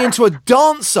start getting into a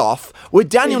dance-off with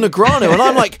Daniel Negreanu, and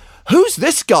I'm like, who's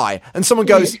this guy? And someone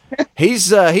goes, he's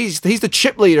the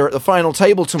chip leader at the final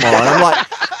table tomorrow. And I'm like,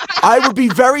 I would be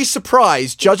very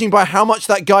surprised, judging by how much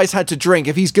that guy's had to drink,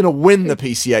 if he's going to win the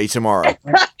PCA tomorrow.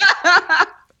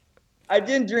 I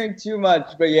didn't drink too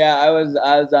much, but yeah, I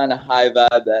was on a high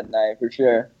vibe that night for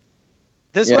sure.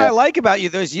 This is what I like about you,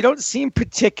 though, is you don't seem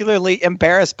particularly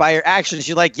embarrassed by your actions.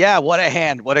 You're like, yeah, what a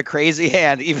hand, what a crazy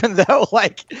hand, even though,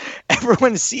 like,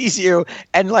 everyone sees you.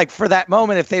 And, like, for that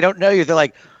moment, if they don't know you, they're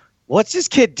like, what's this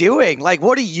kid doing? Like,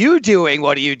 what are you doing?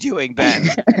 What are you doing, Ben?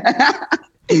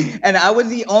 And I was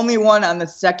the only one on the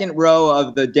second row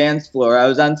of the dance floor. I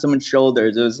was on someone's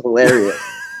shoulders. It was hilarious.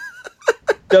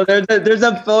 So there's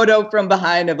a photo from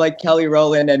behind of, like, Kelly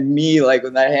Rowland and me, like,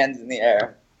 with my hands in the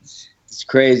air. It's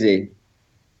crazy.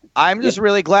 I'm just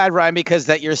really glad, Ryan, because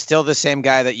that you're still the same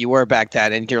guy that you were back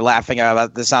then, and you're laughing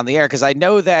about this on the air, because I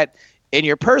know that in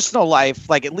your personal life,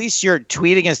 like, at least your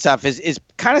tweeting and stuff is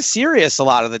kind of serious a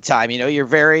lot of the time. You know, you're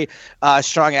very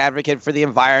strong advocate for the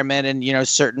environment and, you know,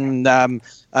 certain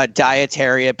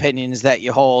dietary opinions that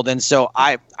you hold. And so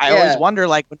I always wonder,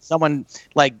 like, when someone,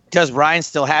 like, does Ryan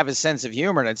still have his sense of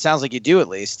humor? And it sounds like you do, at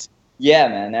least. Yeah,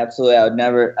 man, absolutely. I would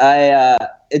never.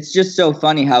 It's just so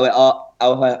funny how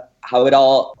it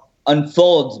all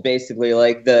unfolds, basically,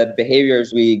 like the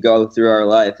behaviors we go through our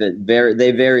life.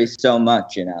 They vary so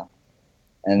much, you know.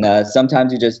 And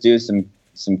sometimes you just do some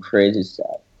crazy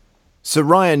stuff. So,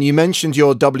 Ryan, you mentioned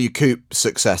your W Coop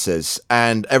successes,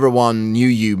 and everyone knew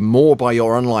you more by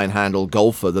your online handle,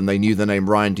 Golfer, than they knew the name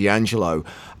Ryan D'Angelo.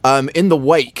 In the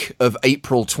wake of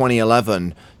April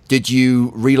 2011, did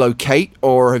you relocate,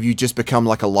 or have you just become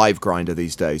like a live grinder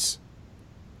these days?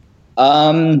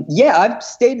 Yeah, I've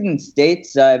stayed in the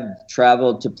States. I've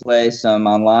traveled to play some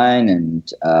online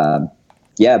and,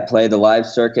 play the live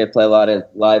circuit, play a lot of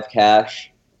live cash.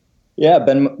 Yeah,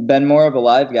 been more of a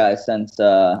live guy since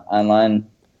online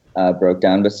broke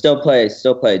down, but still play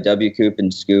W Coop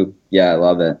and Scoop. Yeah, I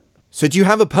love it. So do you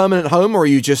have a permanent home, or are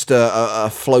you just a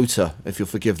floater, if you'll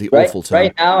forgive the awful term?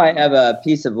 Right now I have a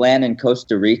piece of land in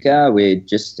Costa Rica. We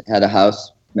just had a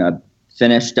house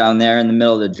finished down there in the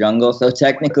middle of the jungle, so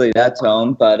technically that's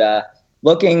home, but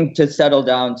looking to settle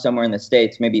down somewhere in the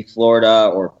States, maybe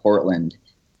Florida or Portland.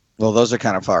 Well, those are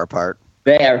kind of far apart.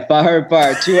 They are far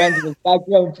apart. Two ends of the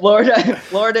spectrum.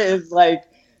 Florida is like,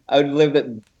 I would live it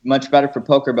much better for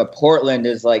poker, but Portland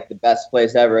is like the best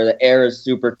place ever. The air is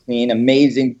super clean,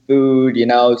 amazing food, you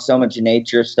know, so much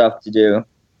nature stuff to do.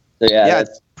 So yeah,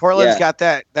 Portland's got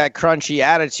that crunchy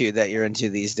attitude that you're into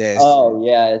these days. Oh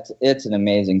yeah, it's an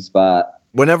amazing spot.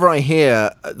 Whenever I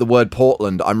hear the word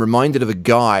Portland, I'm reminded of a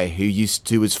guy who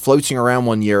was floating around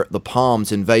one year at the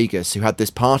Palms in Vegas, who had this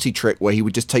party trick where he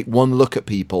would just take one look at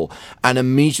people and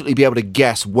immediately be able to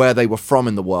guess where they were from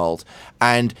in the world.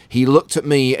 And he looked at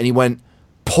me and he went,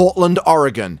 Portland,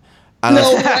 Oregon. And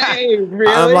no way,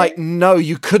 really? I'm like, no,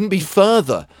 you couldn't be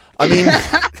further. I mean...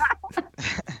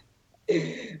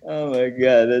 Oh my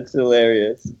God, that's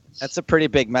hilarious. That's a pretty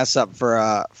big mess up for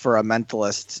a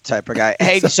mentalist type of guy.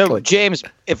 Hey, Exactly. So James,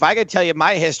 if I could tell you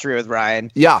my history with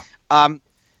Ryan. Yeah.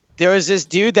 There was this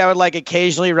dude that would like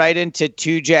occasionally write into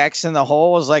Two Jacks in the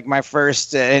Hole was like my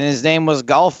first, and his name was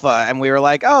Golfa, and we were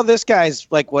like, oh, this guy's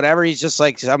like whatever. He's just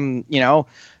like some, you know,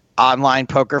 online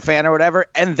poker fan or whatever.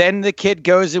 And then the kid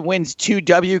goes and wins 2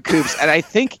 W Coops, and I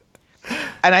think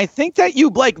that you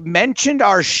like mentioned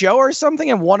our show or something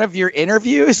in one of your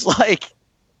interviews, like.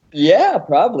 Yeah,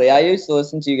 probably. I used to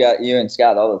listen to you and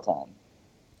Scott all the time.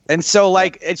 And so,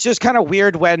 like, it's just kind of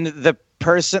weird when the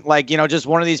person, like, you know, just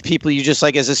one of these people you just,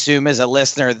 like, assume as a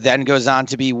listener then goes on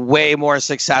to be way more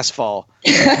successful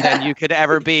than you could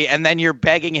ever be. And then you're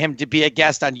begging him to be a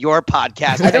guest on your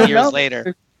podcast 10 years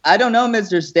later. I don't know,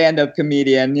 Mr. Stand-Up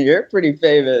Comedian. You're pretty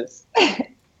famous.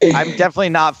 I'm definitely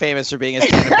not famous for being a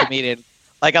stand-up comedian.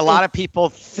 Like, a lot of people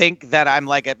think that I'm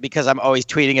like, because I'm always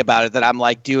tweeting about it, that I'm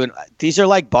like doing, these are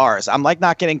like bars. I'm like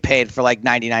not getting paid for like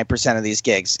 99% of these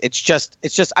gigs. It's just,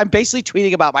 I'm basically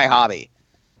tweeting about my hobby.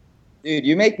 Dude,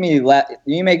 you make me laugh.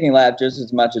 You make me laugh just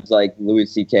as much as like Louis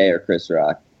C.K. or Chris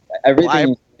Rock.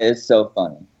 Everything is so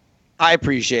funny. I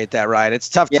appreciate that, Ryan. It's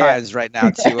tough times right now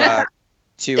to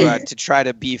try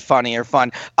to be funny or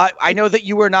fun. I know that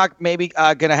you were not maybe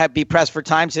going to be pressed for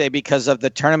time today because of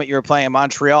the tournament you were playing in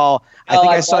Montreal. I think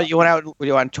I saw you went out. Were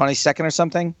you on 22nd or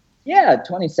something? Yeah,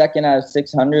 22nd out of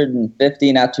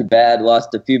 650. Not too bad.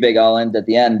 Lost a few big all-ins at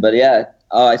the end, but yeah.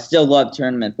 I still love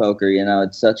tournament poker. You know,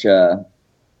 it's a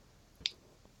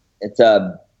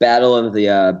battle of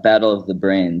the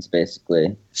brains,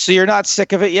 basically. So you're not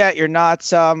sick of it yet? You're not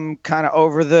kind of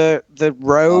over the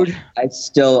road? I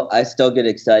still get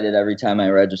excited every time I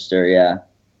register, yeah.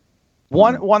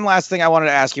 One last thing I wanted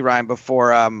to ask you, Ryan,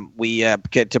 before we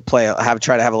get to try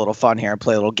to have a little fun here and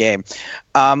play a little game.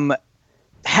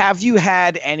 Have you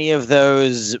had any of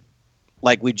those,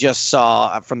 like we just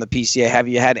saw from the PCA? Have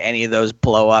you had any of those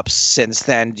blow ups since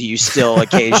then? Do you still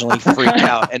occasionally freak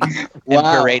out and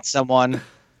berate someone?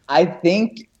 I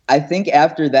think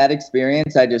after that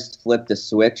experience, I just flipped a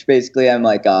switch. Basically, I'm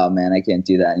like, oh man, I can't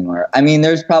do that anymore. I mean,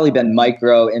 there's probably been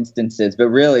micro instances, but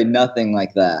really nothing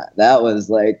like that. That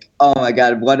was like, oh my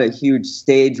God, what a huge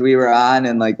stage we were on,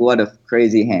 and like, what a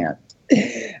crazy hand.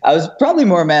 I was probably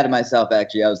more mad at myself,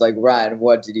 actually. I was like, Ryan,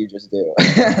 what did you just do?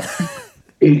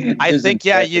 I think,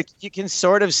 yeah, you can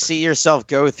sort of see yourself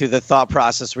go through the thought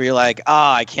process where you're like,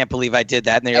 I can't believe I did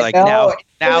that. And then you're like,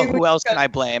 now who else can I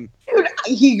blame? Dude,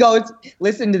 he goes,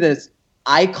 listen to this.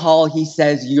 He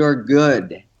says, you're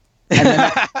good. And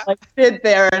then I like sit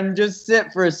there and just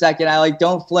sit for a second. I like,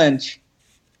 don't flinch.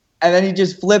 And then he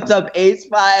just flipped up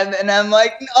ace-5, and I'm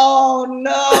like, oh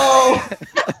no.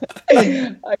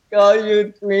 I call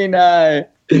you Queen Eye.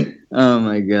 Oh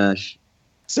my gosh.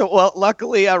 So, well,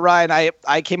 luckily, Ryan,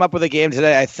 I came up with a game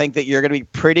today I think that you're going to be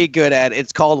pretty good at.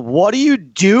 It's called What Are You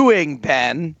Doing,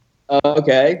 Ben?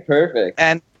 Okay, perfect.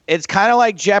 And it's kind of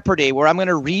like Jeopardy, where I'm going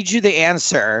to read you the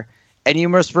answer, and you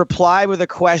must reply with a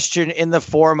question in the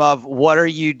form of, what are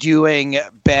you doing,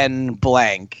 Ben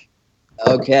blank?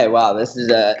 Okay, wow, this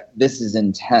is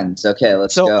intense. Okay,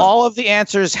 let's go. So all of the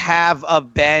answers have a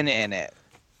Ben in it.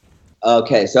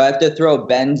 Okay, so I have to throw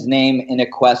Ben's name in a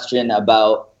question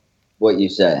about what you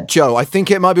said. Joe, I think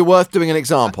it might be worth doing an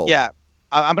example. Yeah.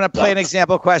 I'm going to play an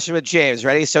example question with James.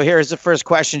 Ready? So here's the first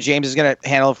question. James is going to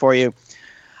handle it for you.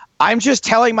 I'm just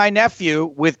telling my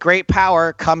nephew, with great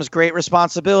power comes great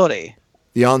responsibility.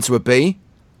 The answer would be,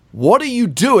 what are you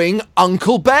doing,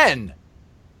 Uncle Ben?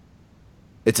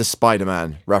 It's a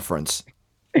Spider-Man reference.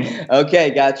 Okay,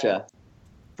 gotcha.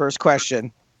 First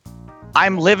question.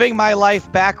 I'm living my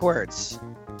life backwards.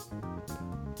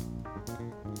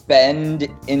 Bend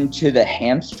into the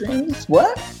hamstrings?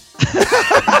 What?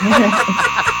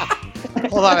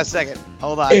 Hold on a second.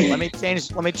 Hold on. Let me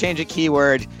change a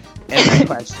keyword in the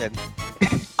question.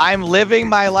 I'm living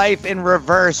my life in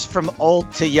reverse from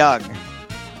old to young.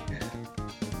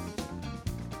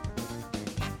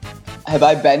 Have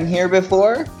I been here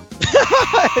before?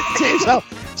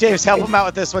 James, help him out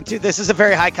with this one too. This is a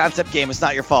very high concept game. It's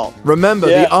not your fault. Remember,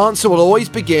 the answer will always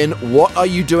begin, what are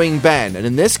you doing, Ben? And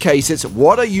in this case, it's,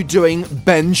 what are you doing,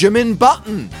 Benjamin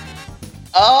Button?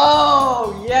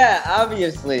 Oh, yeah,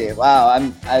 obviously. Wow,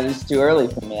 I was too early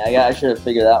for me. I should have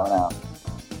figured that one out.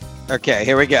 Okay,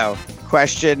 here we go.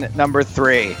 Question number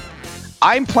 3.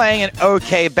 I'm playing an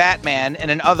okay Batman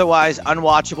in an otherwise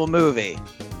unwatchable movie.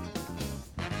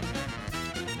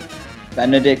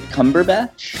 Benedict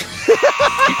Cumberbatch?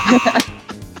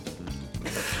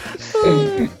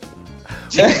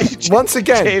 Once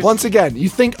again, you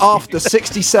think after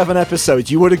 67 episodes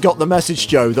you would have got the message,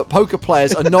 Joe, that poker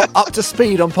players are not up to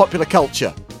speed on popular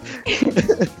culture.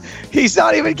 He's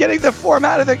not even getting the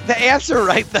format of the answer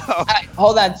right, though.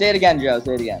 Hold on, say it again, Joe.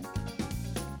 Say it again.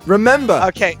 Remember,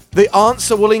 okay, the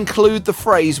answer will include the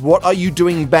phrase, what are you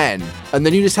doing, Ben? And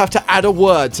then you just have to add a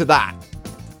word to that.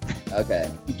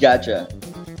 Okay, gotcha.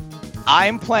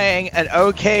 I'm playing an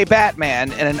okay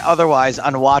Batman in an otherwise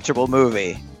unwatchable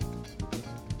movie.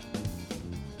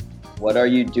 What are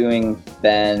you doing,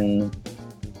 Ben?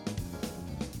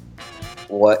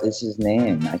 What is his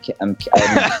name? I'm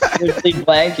seriously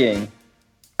blanking.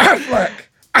 Affleck.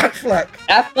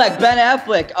 Ben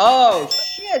Affleck. Oh,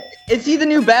 shit. Is he the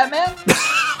new Batman?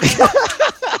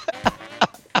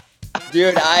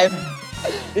 Dude, I'm...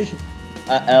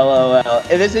 LOL.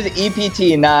 This is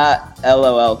EPT, not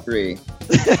LOL3.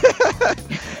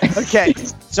 Okay,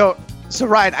 so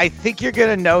Ryan, I think you're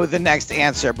gonna know the next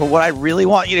answer, but what I really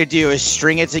want you to do is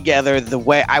string it together the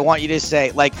way I want you to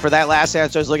say. Like for that last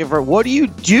answer, I was looking for, what are you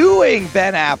doing,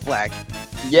 Ben Affleck?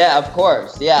 Yeah, of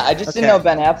course. Yeah, I just didn't know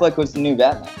Ben Affleck was the new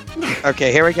Batman.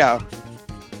 Okay, here we go.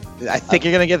 I think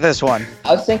you're gonna get this one.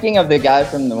 I was thinking of the guy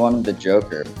from the one with the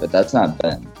Joker, but that's not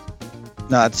Ben.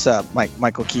 No, it's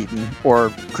Michael Keaton or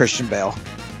Christian Bale.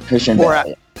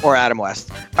 Or Adam West.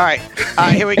 All right,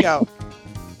 here we go.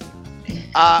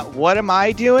 What am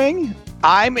I doing?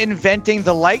 I'm inventing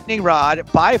the lightning rod,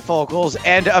 bifocals,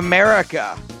 and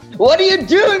America. What are you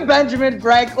doing, Benjamin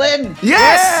Franklin?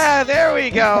 Yes! Yeah, there we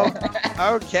go.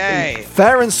 Okay.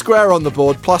 Fair and square on the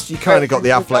board, plus you kind of got the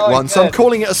Affleck one, so I'm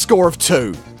calling it a score of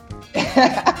 2.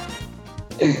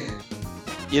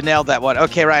 You nailed that one.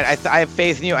 Okay, Ryan, I have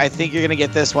faith in you. I think you're going to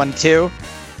get this one, too.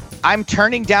 I'm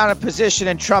turning down a position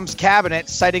in Trump's cabinet,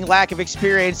 citing lack of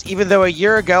experience, even though a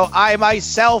year ago I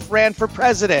myself ran for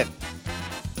president.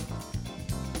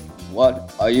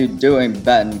 What are you doing,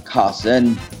 Ben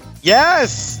Carson?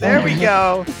 Yes, there we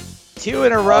go. 2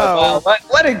 in a row. Wow.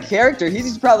 What a character.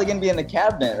 He's probably going to be in the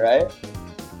cabinet, right?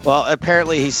 Well,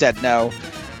 apparently he said no.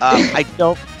 I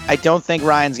don't think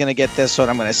Ryan's going to get this one.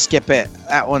 I'm going to skip it.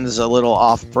 That one's a little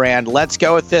off-brand. Let's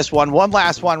go with this one. One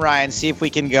last one, Ryan. See if we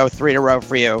can go 3 in a row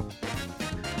for you.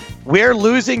 We're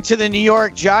losing to the New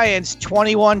York Giants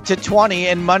 21-20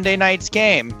 in Monday night's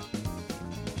game.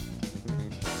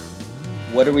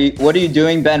 What are you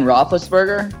doing, Ben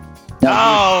Roethlisberger?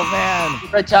 Oh,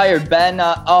 man. Retired. Ben,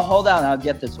 hold on. I'll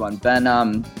get this one. Ben,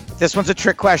 This one's a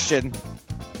trick question.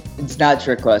 it's not a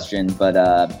trick question, but,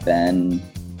 Ben,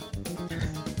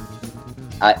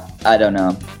 I don't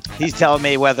know. He's telling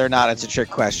me whether or not it's a trick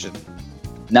question.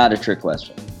 Not a trick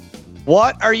question.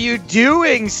 What are you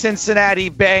doing, Cincinnati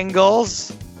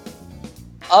Bengals?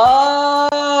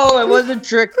 Oh, it was a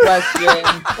trick question.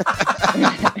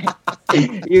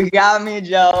 You got me,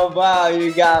 Joe. Wow,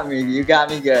 you got me. You got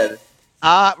me good.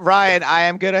 Ryan, I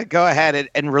am going to go ahead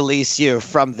and release you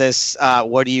from this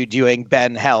what are you doing,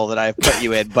 Ben hell that I've put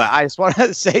you in. But I just want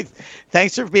to say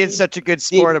thanks for being such a good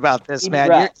sport about this,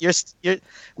 man. You're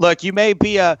look, you may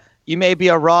be a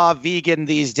raw vegan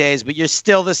these days, but you're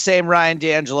still the same Ryan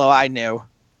D'Angelo I knew.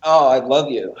 Oh, I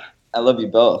love you. I love you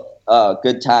both. Oh,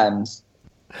 good times.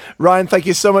 Ryan, thank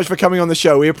you so much for coming on the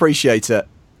show. We appreciate it.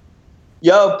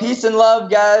 Yo, peace and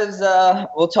love, guys.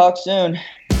 We'll talk soon.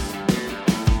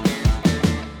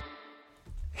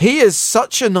 He is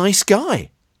such a nice guy.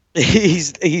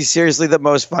 He's seriously the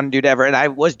most fun dude ever. And I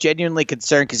was genuinely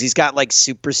concerned because he's got like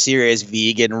super serious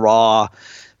vegan, raw,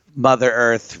 Mother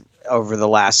Earth over the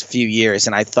last few years.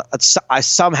 And I thought I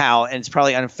somehow, and it's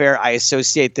probably unfair, I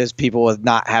associate those people with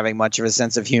not having much of a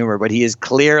sense of humor, but he is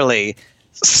clearly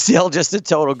still just a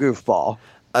total goofball.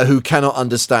 Who cannot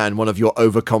understand one of your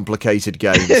overcomplicated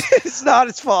games. It's not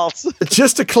his fault.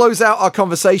 Just to close out our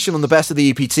conversation on the best of the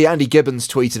EPT, Andy Gibbons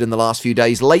tweeted in the last few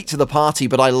days, late to the party,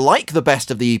 but I like the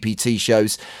best of the EPT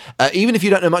shows. Even if you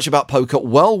don't know much about poker,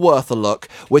 well worth a look.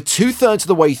 We're 2/3 of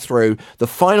the way through. The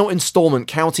final installment,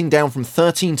 counting down from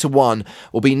 13 to 1,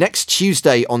 will be next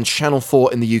Tuesday on Channel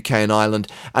 4 in the UK and Ireland.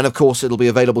 And of course, it'll be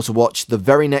available to watch the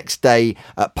very next day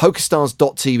at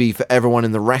pokerstars.tv for everyone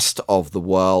in the rest of the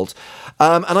world.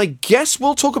 And I guess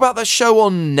we'll talk about that show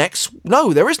on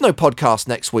No, there is no podcast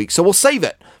next week, so we'll save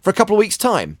it for a couple of weeks'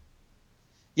 time.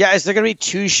 Yeah, is there going to be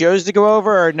 2 shows to go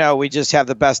over, or no, we just have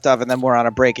the best of, and then we're on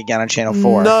a break again on Channel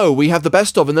 4? No, we have the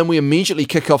best of, and then we immediately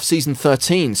kick off season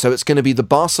 13, so it's going to be the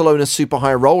Barcelona Super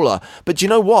High Roller. But do you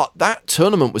know what? That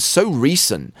tournament was so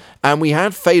recent, and we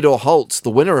had Fedor Holtz,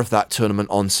 the winner of that tournament,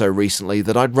 on so recently,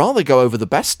 that I'd rather go over the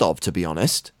best of, to be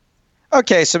honest.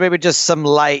 Okay, so maybe just some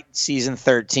light season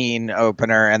 13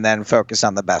 opener and then focus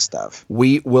on the best of.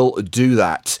 We will do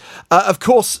that. Of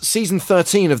course, season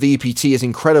 13 of the EPT is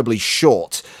incredibly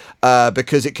short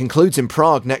because it concludes in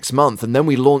Prague next month, and then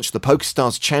we launch the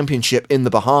PokerStars Championship in the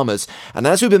Bahamas. And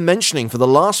as we've been mentioning for the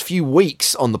last few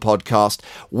weeks on the podcast,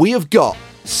 we have got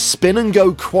spin and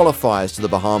go qualifiers to the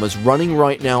Bahamas running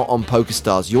right now on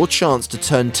PokerStars. Your chance to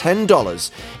turn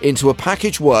 $10 into a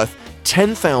package worth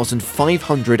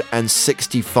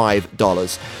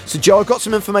 $10,565. So, Joe, I've got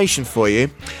some information for you.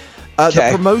 The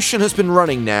promotion has been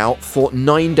running now for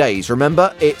 9 days.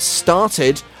 Remember, it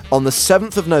started on the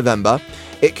 7th of November.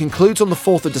 It concludes on the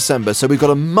 4th of December. So we've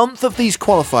got a month of these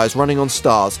qualifiers running on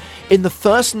Stars. In the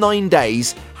first 9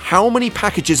 days, how many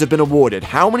packages have been awarded?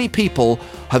 How many people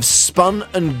have spun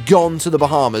and gone to the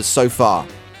Bahamas so far?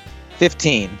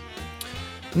 15.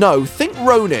 No, think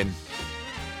Ronin.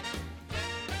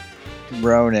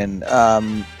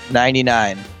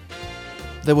 99.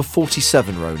 There were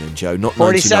 47, Ronin, Joe, not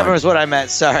 47 99. was what I meant.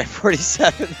 Sorry,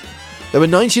 47. There were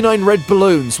 99 red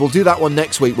balloons. We'll do that one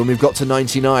next week when we've got to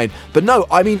 99. But no,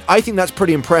 I mean, I think that's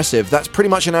pretty impressive. That's pretty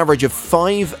much an average of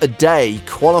 5 a day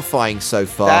qualifying so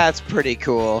far. That's pretty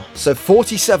cool. So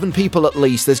 47 people at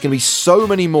least. There's going to be so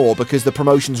many more because the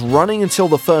promotion's running until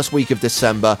the first week of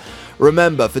December.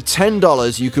 Remember, for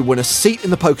 $10, you could win a seat in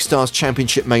the PokerStars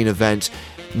Championship main event,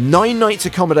 9 nights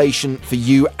accommodation for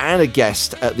you and a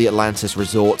guest at the Atlantis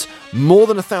Resort, more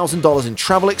than $1,000 in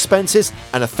travel expenses,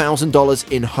 and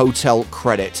 $1,000 in hotel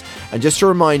credit. And just to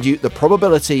remind you, the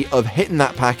probability of hitting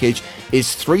that package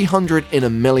is 300 in a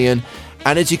million.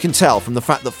 And as you can tell from the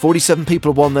fact that 47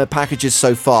 people have won their packages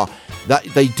so far, that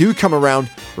they do come around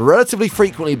relatively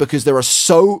frequently because there are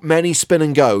so many spin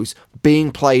and goes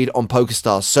being played on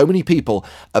PokerStars. So many people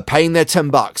are paying their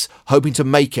 $10 hoping to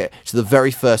make it to the very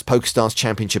first PokerStars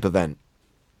Championship event.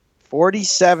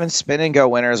 47 spin and go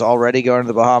winners already going to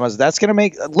the Bahamas. That's going to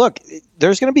make... Look,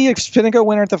 there's going to be a spin and go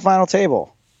winner at the final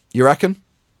table. You reckon?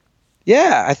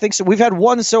 Yeah, I think so. We've had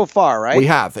one so far, right? We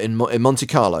have in Monte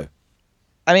Carlo.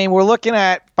 I mean, we're looking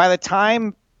at, by the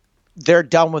time they're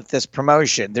done with this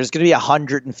promotion, there's going to be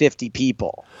 150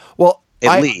 people. Well,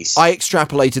 at least. I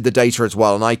extrapolated the data as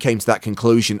well, and I came to that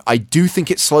conclusion. I do think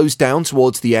it slows down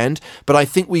towards the end, but I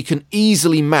think we can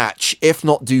easily match, if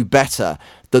not do better,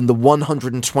 than the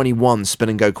 121 spin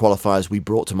and go qualifiers we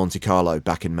brought to Monte Carlo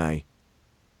back in May.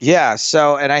 Yeah,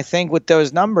 so, and I think with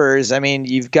those numbers, I mean,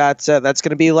 you've got, that's going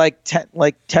to be like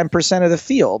 10% of the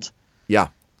field. Yeah.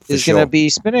 Is going to be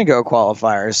spin and go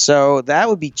qualifiers. So that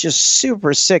would be just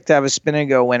super sick to have a spin and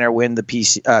go winner win the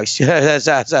piece,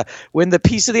 win the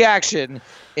piece of the action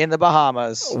in the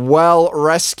Bahamas. Well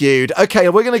rescued. Okay,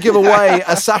 we're going to give away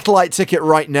a satellite ticket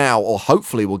right now, or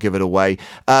hopefully we'll give it away,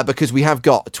 because we have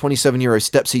got a €27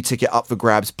 Step C ticket up for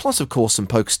grabs, plus of course some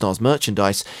PokerStars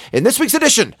merchandise in this week's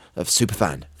edition of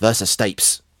Superfan vs.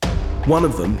 Stapes. One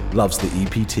of them loves the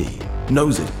EPT,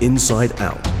 knows it inside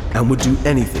out, and would do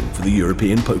anything for the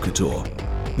European Poker Tour.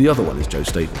 The other one is Joe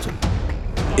Stapleton.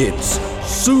 It's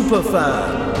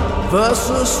Superfan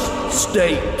versus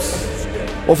Stapes.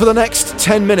 Well, for the next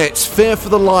 10 minutes, fear for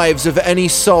the lives of any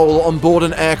soul on board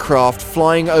an aircraft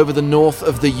flying over the north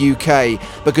of the UK,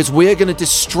 because we're going to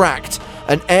distract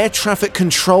an air traffic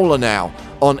controller now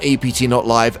on EPT Not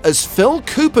Live as Phil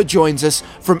Cooper joins us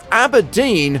from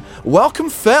Aberdeen. Welcome,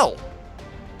 Phil.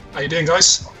 How you doing,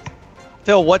 guys?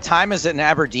 Phil, what time is it in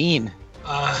Aberdeen?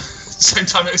 Same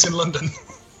time it is in London.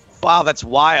 Wow, that's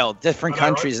wild. Different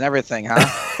countries and everything, huh?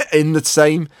 In the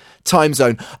same time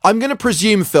zone. I'm going to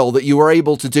presume, Phil, that you were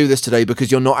able to do this today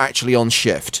because you're not actually on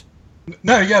shift.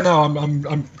 No,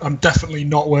 I'm definitely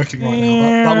not working right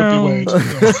now. That would be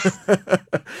weird.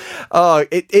 Yeah.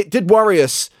 It did worry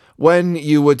us when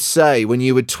you would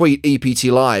tweet EPT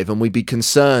Live, and we'd be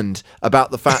concerned about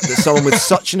the fact that someone with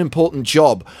such an important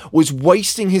job was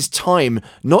wasting his time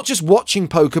not just watching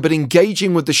poker but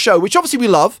engaging with the show, which obviously we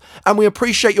love and we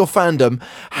appreciate your fandom.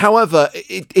 However,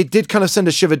 it did kind of send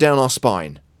a shiver down our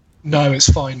spine. No,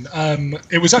 it's fine.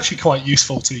 It was actually quite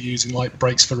useful to use in like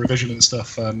breaks for revision and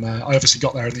stuff, and I obviously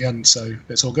got there in the end, so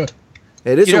it's all good.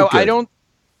 It is. All good.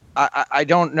 I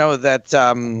don't know that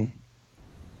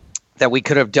that we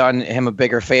could have done him a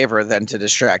bigger favor than to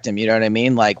distract him. You know what I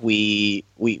mean? Like we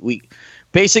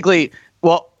basically,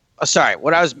 sorry,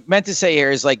 what I was meant to say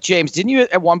here is, like, James, didn't you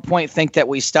at one point think that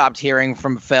we stopped hearing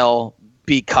from Phil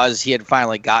because he had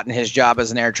finally gotten his job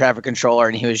as an air traffic controller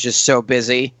and he was just so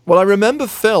busy? Well, I remember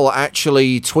Phil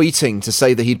actually tweeting to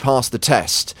say that he'd passed the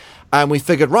test. And we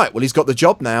figured, right, well, he's got the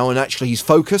job now, and actually he's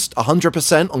focused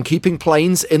 100% on keeping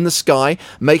planes in the sky,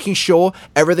 making sure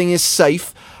everything is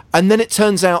safe. And then it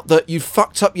turns out that you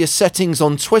fucked up your settings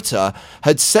on Twitter,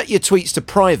 had set your tweets to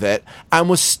private, and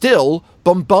was still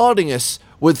bombarding us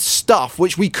with stuff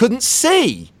which we couldn't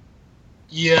see.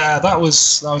 Yeah, that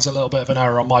was a little bit of an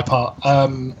error on my part.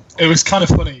 It was kind of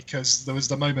funny because there was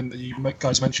the moment that you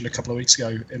guys mentioned a couple of weeks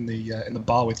ago in the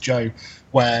bar with Joe,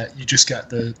 where you just get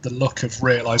the look of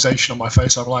realization on my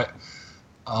face. I'm like,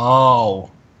 oh,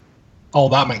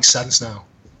 that makes sense now.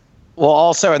 Well,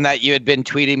 also in that you had been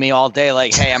tweeting me all day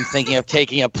like, hey, I'm thinking of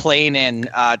taking a plane in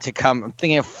to come. I'm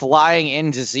thinking of flying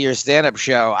in to see your stand-up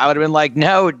show. I would have been like,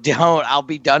 no, don't. I'll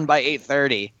be done by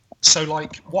 8:30. So,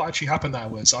 like, what actually happened there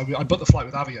was I booked the flight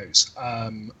with Avios,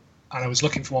 and I was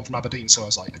looking for one from Aberdeen, so I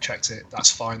was like, I checked it, that's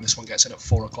fine, this one gets in at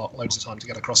 4 o'clock, loads of time to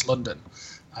get across London.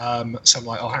 So I'm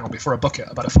like, oh, hang on, before I book it,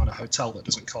 I better find a hotel that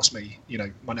doesn't cost me,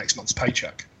 my next month's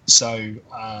paycheck. So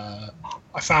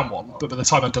I found one, but by the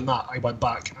time I'd done that, I went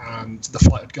back and the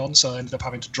flight had gone, so I ended up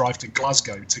having to drive to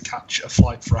Glasgow to catch a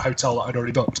flight for a hotel that I'd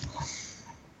already booked.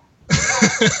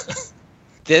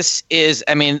 This is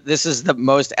the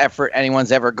most effort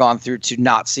anyone's ever gone through to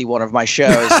not see one of my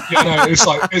shows. It's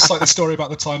like the story about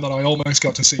the time that I almost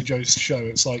got to see Joe's show.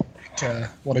 It's like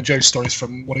one of Joe's stories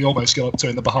from what he almost got up to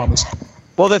in the Bahamas.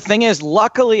 Well, the thing is,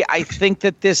 luckily, I think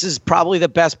that this is probably the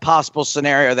best possible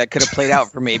scenario that could have played out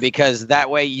for me, because that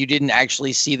way you didn't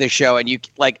actually see the show, and you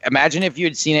imagine if you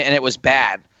had seen it and it was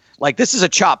bad. Like, this is a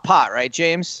chop pot, right,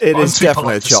 James? It is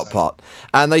definitely a chop pot.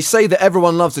 And they say that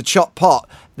everyone loves a chop pot.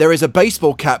 There is a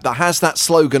baseball cap that has that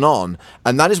slogan on,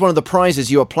 and that is one of the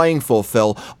prizes you are playing for,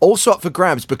 Phil. Also up for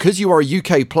grabs, because you are a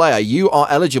UK player, you are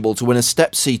eligible to win a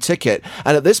Step C ticket.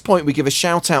 And at this point, we give a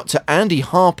shout out to Andy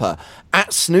Harper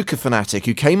at Snooker Fanatic,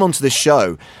 who came onto the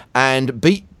show and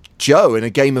beat Joe in a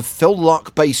game of Phil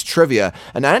Lock-based trivia.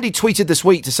 And Andy tweeted this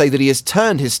week to say that he has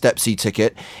turned his Step C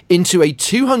ticket into a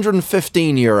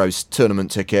 €215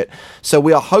 tournament ticket. So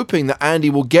we are hoping that Andy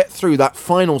will get through that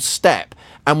final step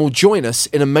and will join us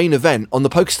in a main event on the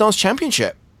PokerStars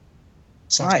Championship.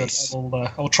 Sounds Nice. good.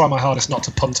 I will try my hardest not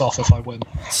to punt off if I win.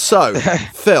 So,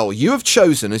 Phil, you have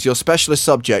chosen as your specialist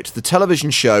subject the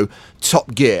television show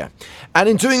Top Gear. And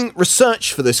in doing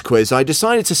research for this quiz, I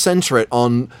decided to centre it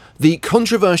on the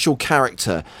controversial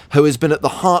character who has been at the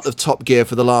heart of Top Gear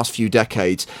for the last few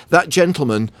decades. That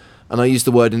gentleman, and I use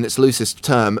the word in its loosest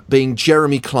term, being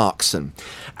Jeremy Clarkson.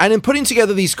 And in putting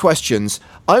together these questions,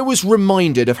 I was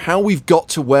reminded of how we've got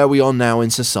to where we are now in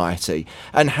society,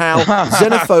 and how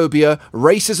xenophobia,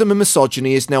 racism and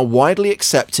misogyny is now widely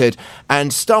accepted,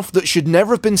 and stuff that should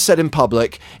never have been said in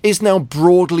public is now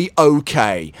broadly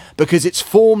okay, because it's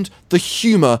formed the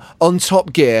humour on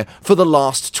Top Gear for the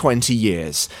last 20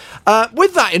 years.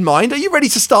 With that in mind, are you ready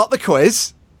to start the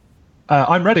quiz?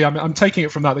 I'm ready. I'm taking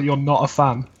it from that you're not a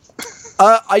fan.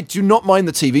 I do not mind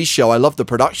the TV show. I love the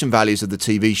production values of the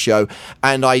TV show,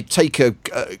 and I take a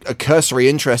cursory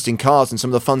interest in cars and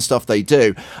some of the fun stuff they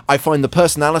do. I find the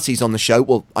personalities on the show,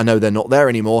 well, I know they're not there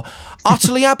anymore,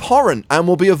 utterly abhorrent, and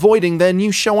will be avoiding their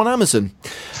new show on Amazon.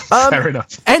 Fair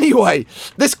enough. Anyway,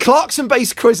 this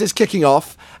Clarkson-based quiz is kicking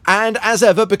off, and as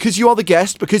ever, because you are the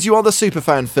guest, because you are the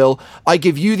superfan, Phil, I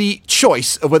give you the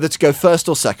choice of whether to go first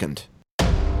or second.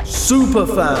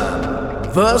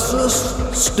 Superfan versus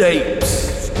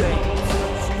Stapes.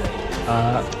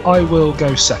 I will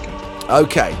go second.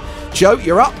 Okay, Joe,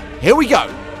 you're up. Here we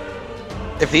go.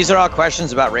 If these are all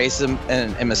questions about racism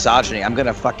and misogyny, I'm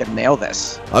gonna fucking nail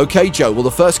this. Okay, Joe, well,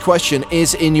 the first question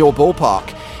is in your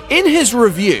ballpark. In his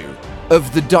review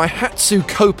of the Daihatsu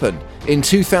Copen in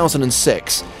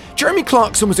 2006, Jeremy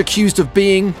Clarkson was accused of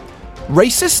being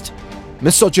racist,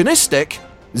 misogynistic,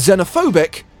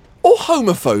 xenophobic, or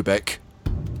homophobic.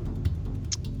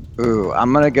 Ooh,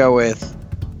 I'm gonna go with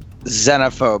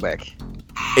xenophobic.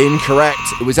 Incorrect.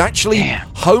 It was actually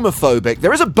homophobic.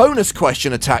 There is a bonus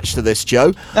question attached to this,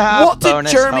 Joe. What did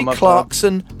Bonus Jeremy homophobe.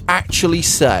 Clarkson actually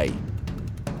say?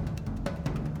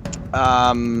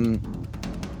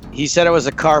 He said it was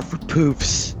a car for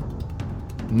poofs.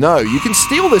 No, you can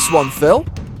steal this one, Phil.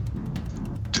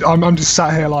 I'm just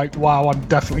sat here like, wow, I'm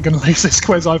definitely going to lose this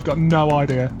quiz. I've got no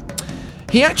idea.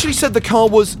 He actually said the car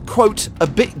was, quote, a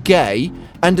bit gay,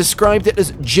 and described it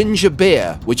as ginger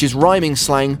beer, which is rhyming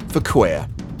slang for queer.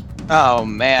 Oh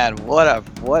man, what a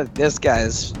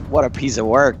piece of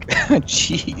work.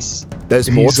 Jeez. There's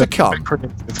more He's to a bit come.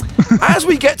 creative. As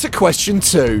we get to question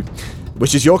 2,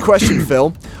 which is your question, Phil,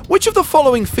 which of the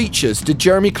following features did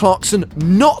Jeremy Clarkson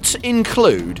not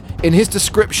include in his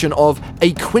description of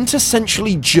a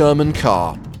quintessentially German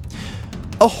car?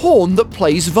 A horn that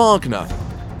plays Wagner.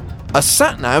 A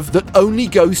sat-nav that only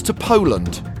goes to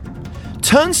Poland.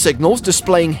 Turn signals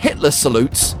displaying Hitler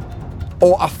salutes.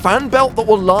 Or a fan belt that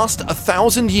will last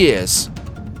 1,000 years.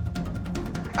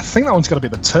 I think that one's got to be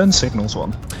the turn signals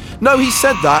one. No, he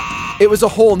said that. It was a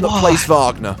horn that plays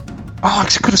Wagner. Oh, I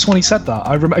could have sworn he said that.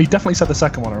 He definitely said the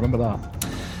second one. I remember that.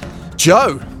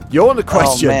 Joe, you're on the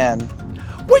question. Oh man.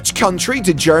 Which country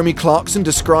did Jeremy Clarkson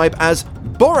describe as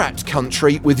Borat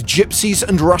country with gypsies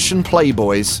and Russian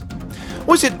playboys?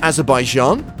 Was it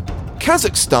Azerbaijan,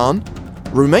 Kazakhstan,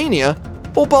 Romania,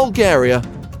 or Bulgaria?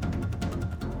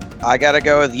 I gotta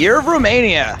go with Year of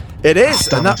Romania. It is,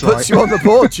 and that that's puts right. you on the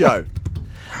board, Joe.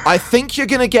 I think you're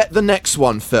going to get the next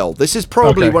one, Phil. This is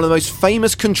probably Okay. one of the most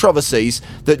famous controversies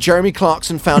that Jeremy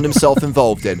Clarkson found himself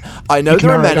involved in. I know Can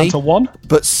there are narrow it down many, to one?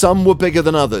 but some were bigger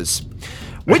than others.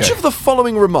 Which Okay. of the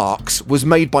following remarks was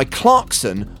made by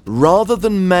Clarkson rather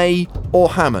than May or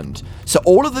Hammond? So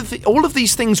all of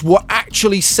these things were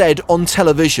actually said on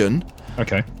television.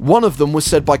 Okay, One of them was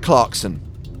said by Clarkson.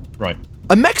 right.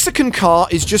 A Mexican car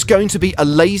is just going to be a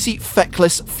lazy,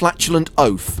 feckless, flatulent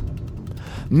oaf.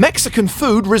 Mexican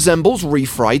food resembles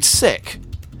refried sick.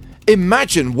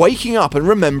 Imagine waking up and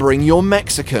remembering you're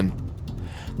Mexican.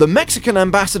 The Mexican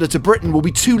ambassador to Britain will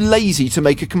be too lazy to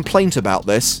make a complaint about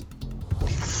this.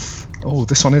 Oh,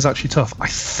 this one is actually tough. I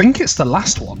think it's the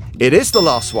last one. It is the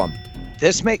last one.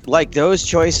 Those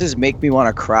choices make me want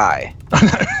to cry.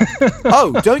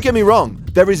 Oh, don't get me wrong.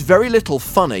 There is very little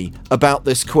funny about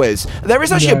this quiz. There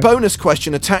is actually a Yeah. bonus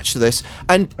question attached to this,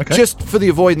 and Okay. just for the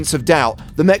avoidance of doubt,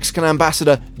 the Mexican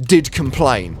ambassador did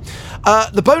complain.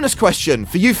 The bonus question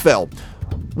for you, Phil.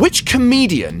 Which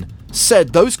comedian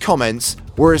said those comments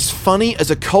were as funny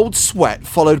as a cold sweat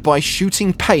followed by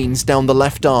shooting pains down the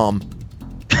left arm?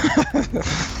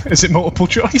 Is it multiple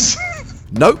choice?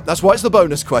 Nope, that's why it's the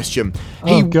bonus question.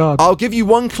 Oh, God. I'll give you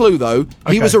one clue, though.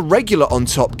 He Okay. was a regular on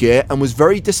Top Gear and was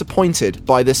very disappointed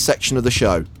by this section of the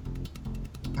show.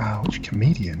 Which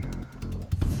comedian?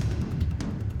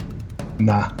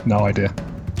 Nah, no idea.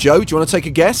 Joe, do you want to take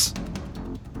a guess?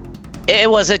 It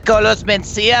was a Carlos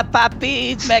Mencia,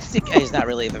 papi. It's Mexican. He's not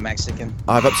really even Mexican.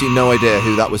 I have absolutely no idea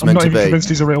who that was I'm meant not to even be. convinced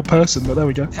he's a real person, but there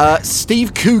we go.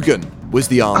 Steve Coogan was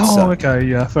the answer. Oh, okay,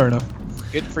 yeah, fair enough.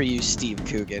 Good for you, Steve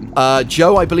Coogan.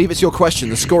 Joe, I believe it's your question.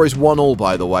 The score is 1-1,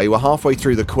 by the way. We're halfway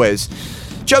through the quiz.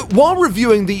 Joe, while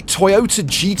reviewing the Toyota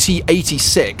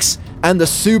GT86 and the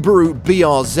Subaru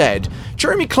BRZ,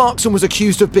 Jeremy Clarkson was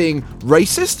accused of being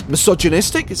racist,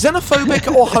 misogynistic,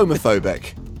 xenophobic, or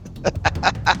homophobic.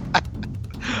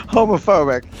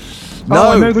 Homophobic. No,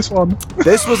 Oh, I know this one.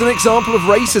 this was an example of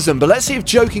racism, but let's see if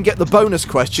Joe can get the bonus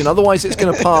question, otherwise it's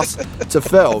going to pass to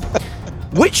Phil.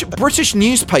 Which British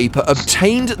newspaper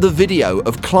obtained the video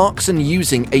of Clarkson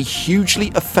using a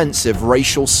hugely offensive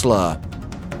racial slur?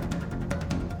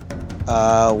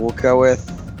 We'll go with,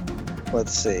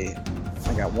 let's see.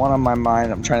 I got one on my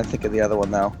mind. I'm trying to think of the other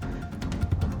one, though.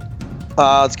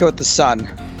 Let's go with The Sun.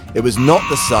 It was not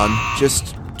The Sun.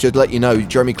 Just to let you know,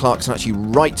 Jeremy Clarkson actually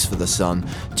writes for The Sun.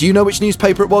 Do you know which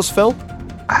newspaper it was, Phil?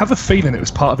 I have a feeling it was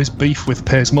part of his beef with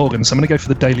Piers Morgan, so I'm going to go for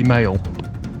the Daily Mail.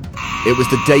 It was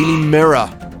the Daily Mirror.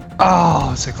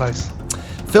 Oh, so close.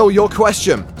 Phil, your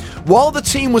question. While the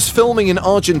team was filming in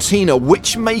Argentina,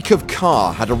 which make of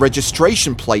car had a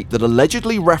registration plate that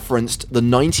allegedly referenced the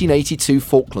 1982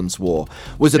 Falklands War?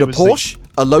 Was it a was Porsche?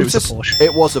 A Lotus? It was a Porsche.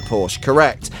 It was a Porsche,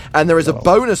 correct. And there is a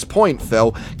bonus point,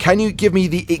 Phil. Can you give me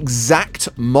the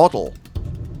exact model?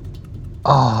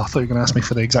 Oh, I thought you were going to ask me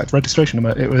for the exact registration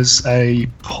number. It was a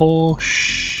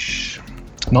Porsche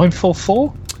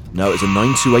 944? No, it was a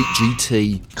 928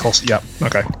 GT. Cost, yeah,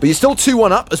 okay. But you're still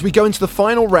 2-1 up as we go into the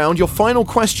final round. Your final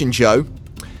question, Joe.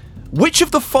 Which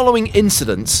of the following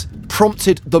incidents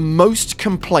prompted the most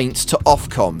complaints to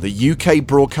Ofcom, the UK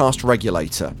broadcast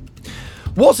regulator?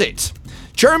 Was it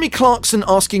Jeremy Clarkson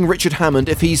asking Richard Hammond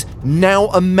if he's now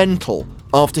a mental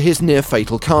after his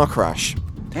near-fatal car crash?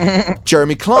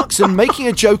 Jeremy Clarkson making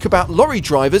a joke about lorry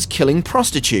drivers killing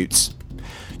prostitutes?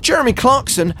 Jeremy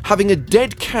Clarkson having a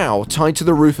dead cow tied to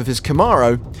the roof of his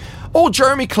Camaro? Or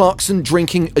Jeremy Clarkson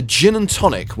drinking a gin and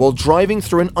tonic while driving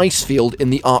through an ice field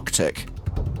in the Arctic?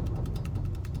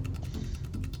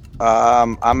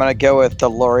 I'm going to go with the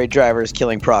lorry drivers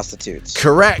killing prostitutes.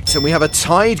 Correct, and we have a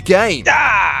tied game.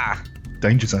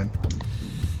 Danger zone.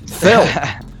 Phil,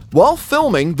 while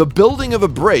filming the building of a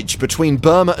bridge between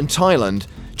Burma and Thailand,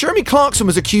 Jeremy Clarkson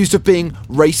was accused of being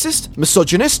racist,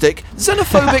 misogynistic,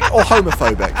 xenophobic, or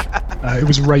homophobic. It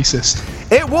was racist.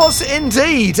 It was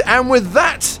indeed, and with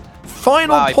that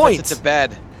final Wow, he point, puts it to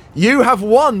bed. you have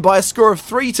won by a score of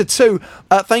 3-2.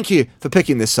 Thank you for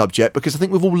picking this subject, because I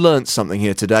think we've all learnt something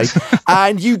here today.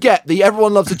 And you get the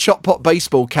Everyone Loves a Chop Pot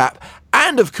baseball cap,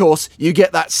 and of course, you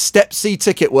get that Step C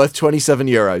ticket worth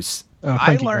 €27. Oh, I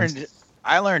thank you,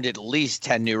 guys. learned at least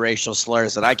 10 new racial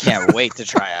slurs that I can't wait to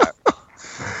try out.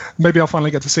 Maybe I'll finally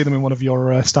get to see them in one of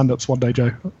your stand-ups one day,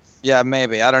 Joe. Yeah,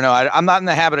 maybe. I don't know. I'm not in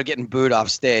the habit of getting booed off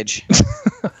stage.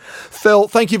 Phil,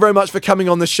 thank you very much for coming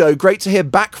on the show. Great to hear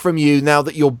back from you now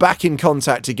that you're back in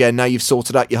contact again, now you've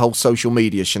sorted out your whole social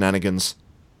media shenanigans.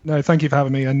 No, thank you for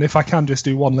having me. And if I can just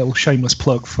do one little shameless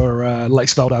plug for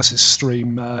Lex Veldhaus'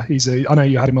 stream. I know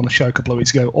you had him on the show a couple of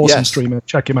weeks ago. Awesome Yes. streamer.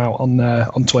 Check him out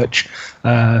on Twitch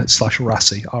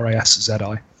 /Rassi,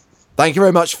 RASZI. Thank you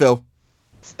very much, Phil.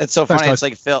 It's so Thanks, funny. guys.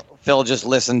 It's like Phil just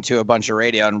listened to a bunch of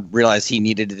radio and realized he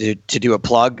needed to do a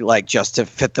plug, like just to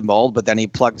fit the mold, but then he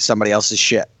plugged somebody else's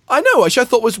shit. I know, which I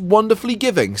thought was wonderfully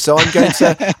giving. So I'm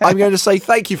going to say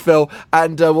thank you, Phil,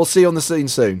 and we'll see you on the scene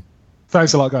soon.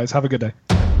 Thanks a lot, guys. Have a good day.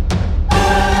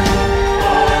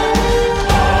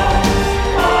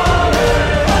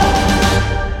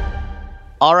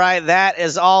 All right, that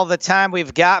is all the time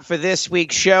we've got for this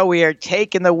week's show. We are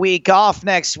taking the week off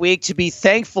next week to be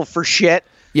thankful for shit.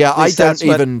 Yeah, At I least don't that's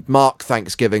what- even mark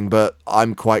Thanksgiving, but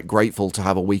I'm quite grateful to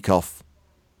have a week off.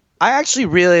 I actually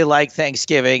really like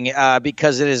Thanksgiving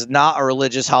because it is not a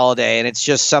religious holiday, and it's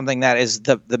just something that is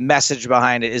the message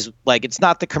behind it is like it's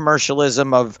not the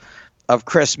commercialism of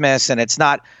Christmas, and it's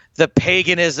not the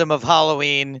paganism of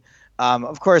Halloween.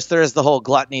 Of course, there is the whole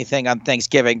gluttony thing on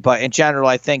Thanksgiving, but in general,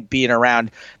 I think being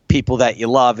around people that you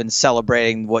love and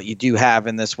celebrating what you do have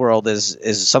in this world is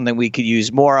something we could use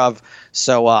more of.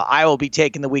 So I will be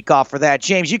taking the week off for that.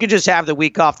 James, you can just have the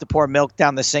week off to pour milk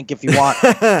down the sink if you want.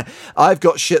 I've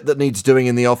got shit that needs doing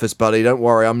in the office, buddy. Don't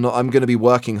worry. I'm going to be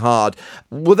working hard.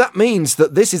 Well, that means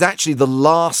that this is actually the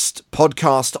last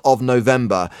podcast of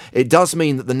November. It does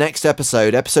mean that the next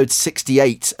episode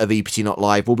 68 of EPT Not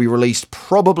Live, will be released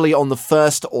probably on the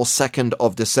 1st or 2nd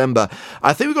of December.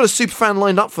 I think we've got a super fan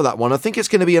lined up for that one. I think it's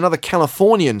going to be another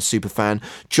Californian superfan,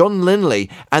 John Linley,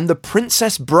 and The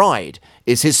Princess Bride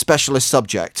is his specialist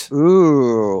subject.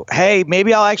 Ooh. Hey,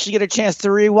 maybe I'll actually get a chance to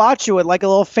rewatch it with like a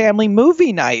little family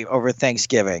movie night over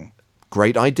Thanksgiving.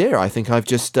 Great idea. I think I've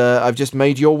just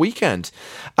made your weekend.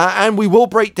 And we will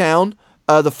break down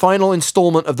the final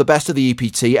installment of the Best of the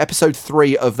EPT, episode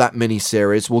 3 of that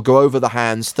mini-series. We'll go over the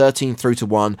hands, 13 through to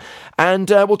 1, and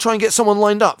we'll try and get someone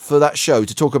lined up for that show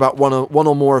to talk about one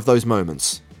or more of those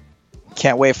moments.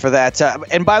 Can't wait for that.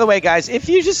 And by the way, guys, if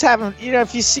you just haven't,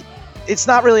 if you see, it's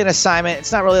not really an assignment.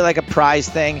 It's not really like a prize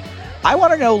thing. I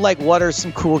want to know, like, what are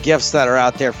some cool gifts that are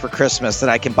out there for Christmas that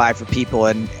I can buy for people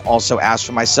and also ask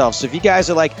for myself. So if you guys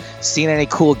are, like, seeing any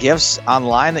cool gifts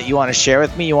online that you want to share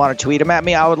with me, you want to tweet them at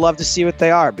me, I would love to see what they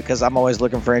are because I'm always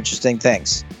looking for interesting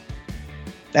things.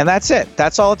 And that's it.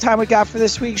 That's all the time we got for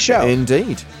this week's show.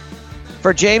 Indeed.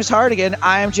 For James Hardigan,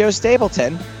 I am Joe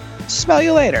Stapleton. Smell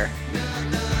you later.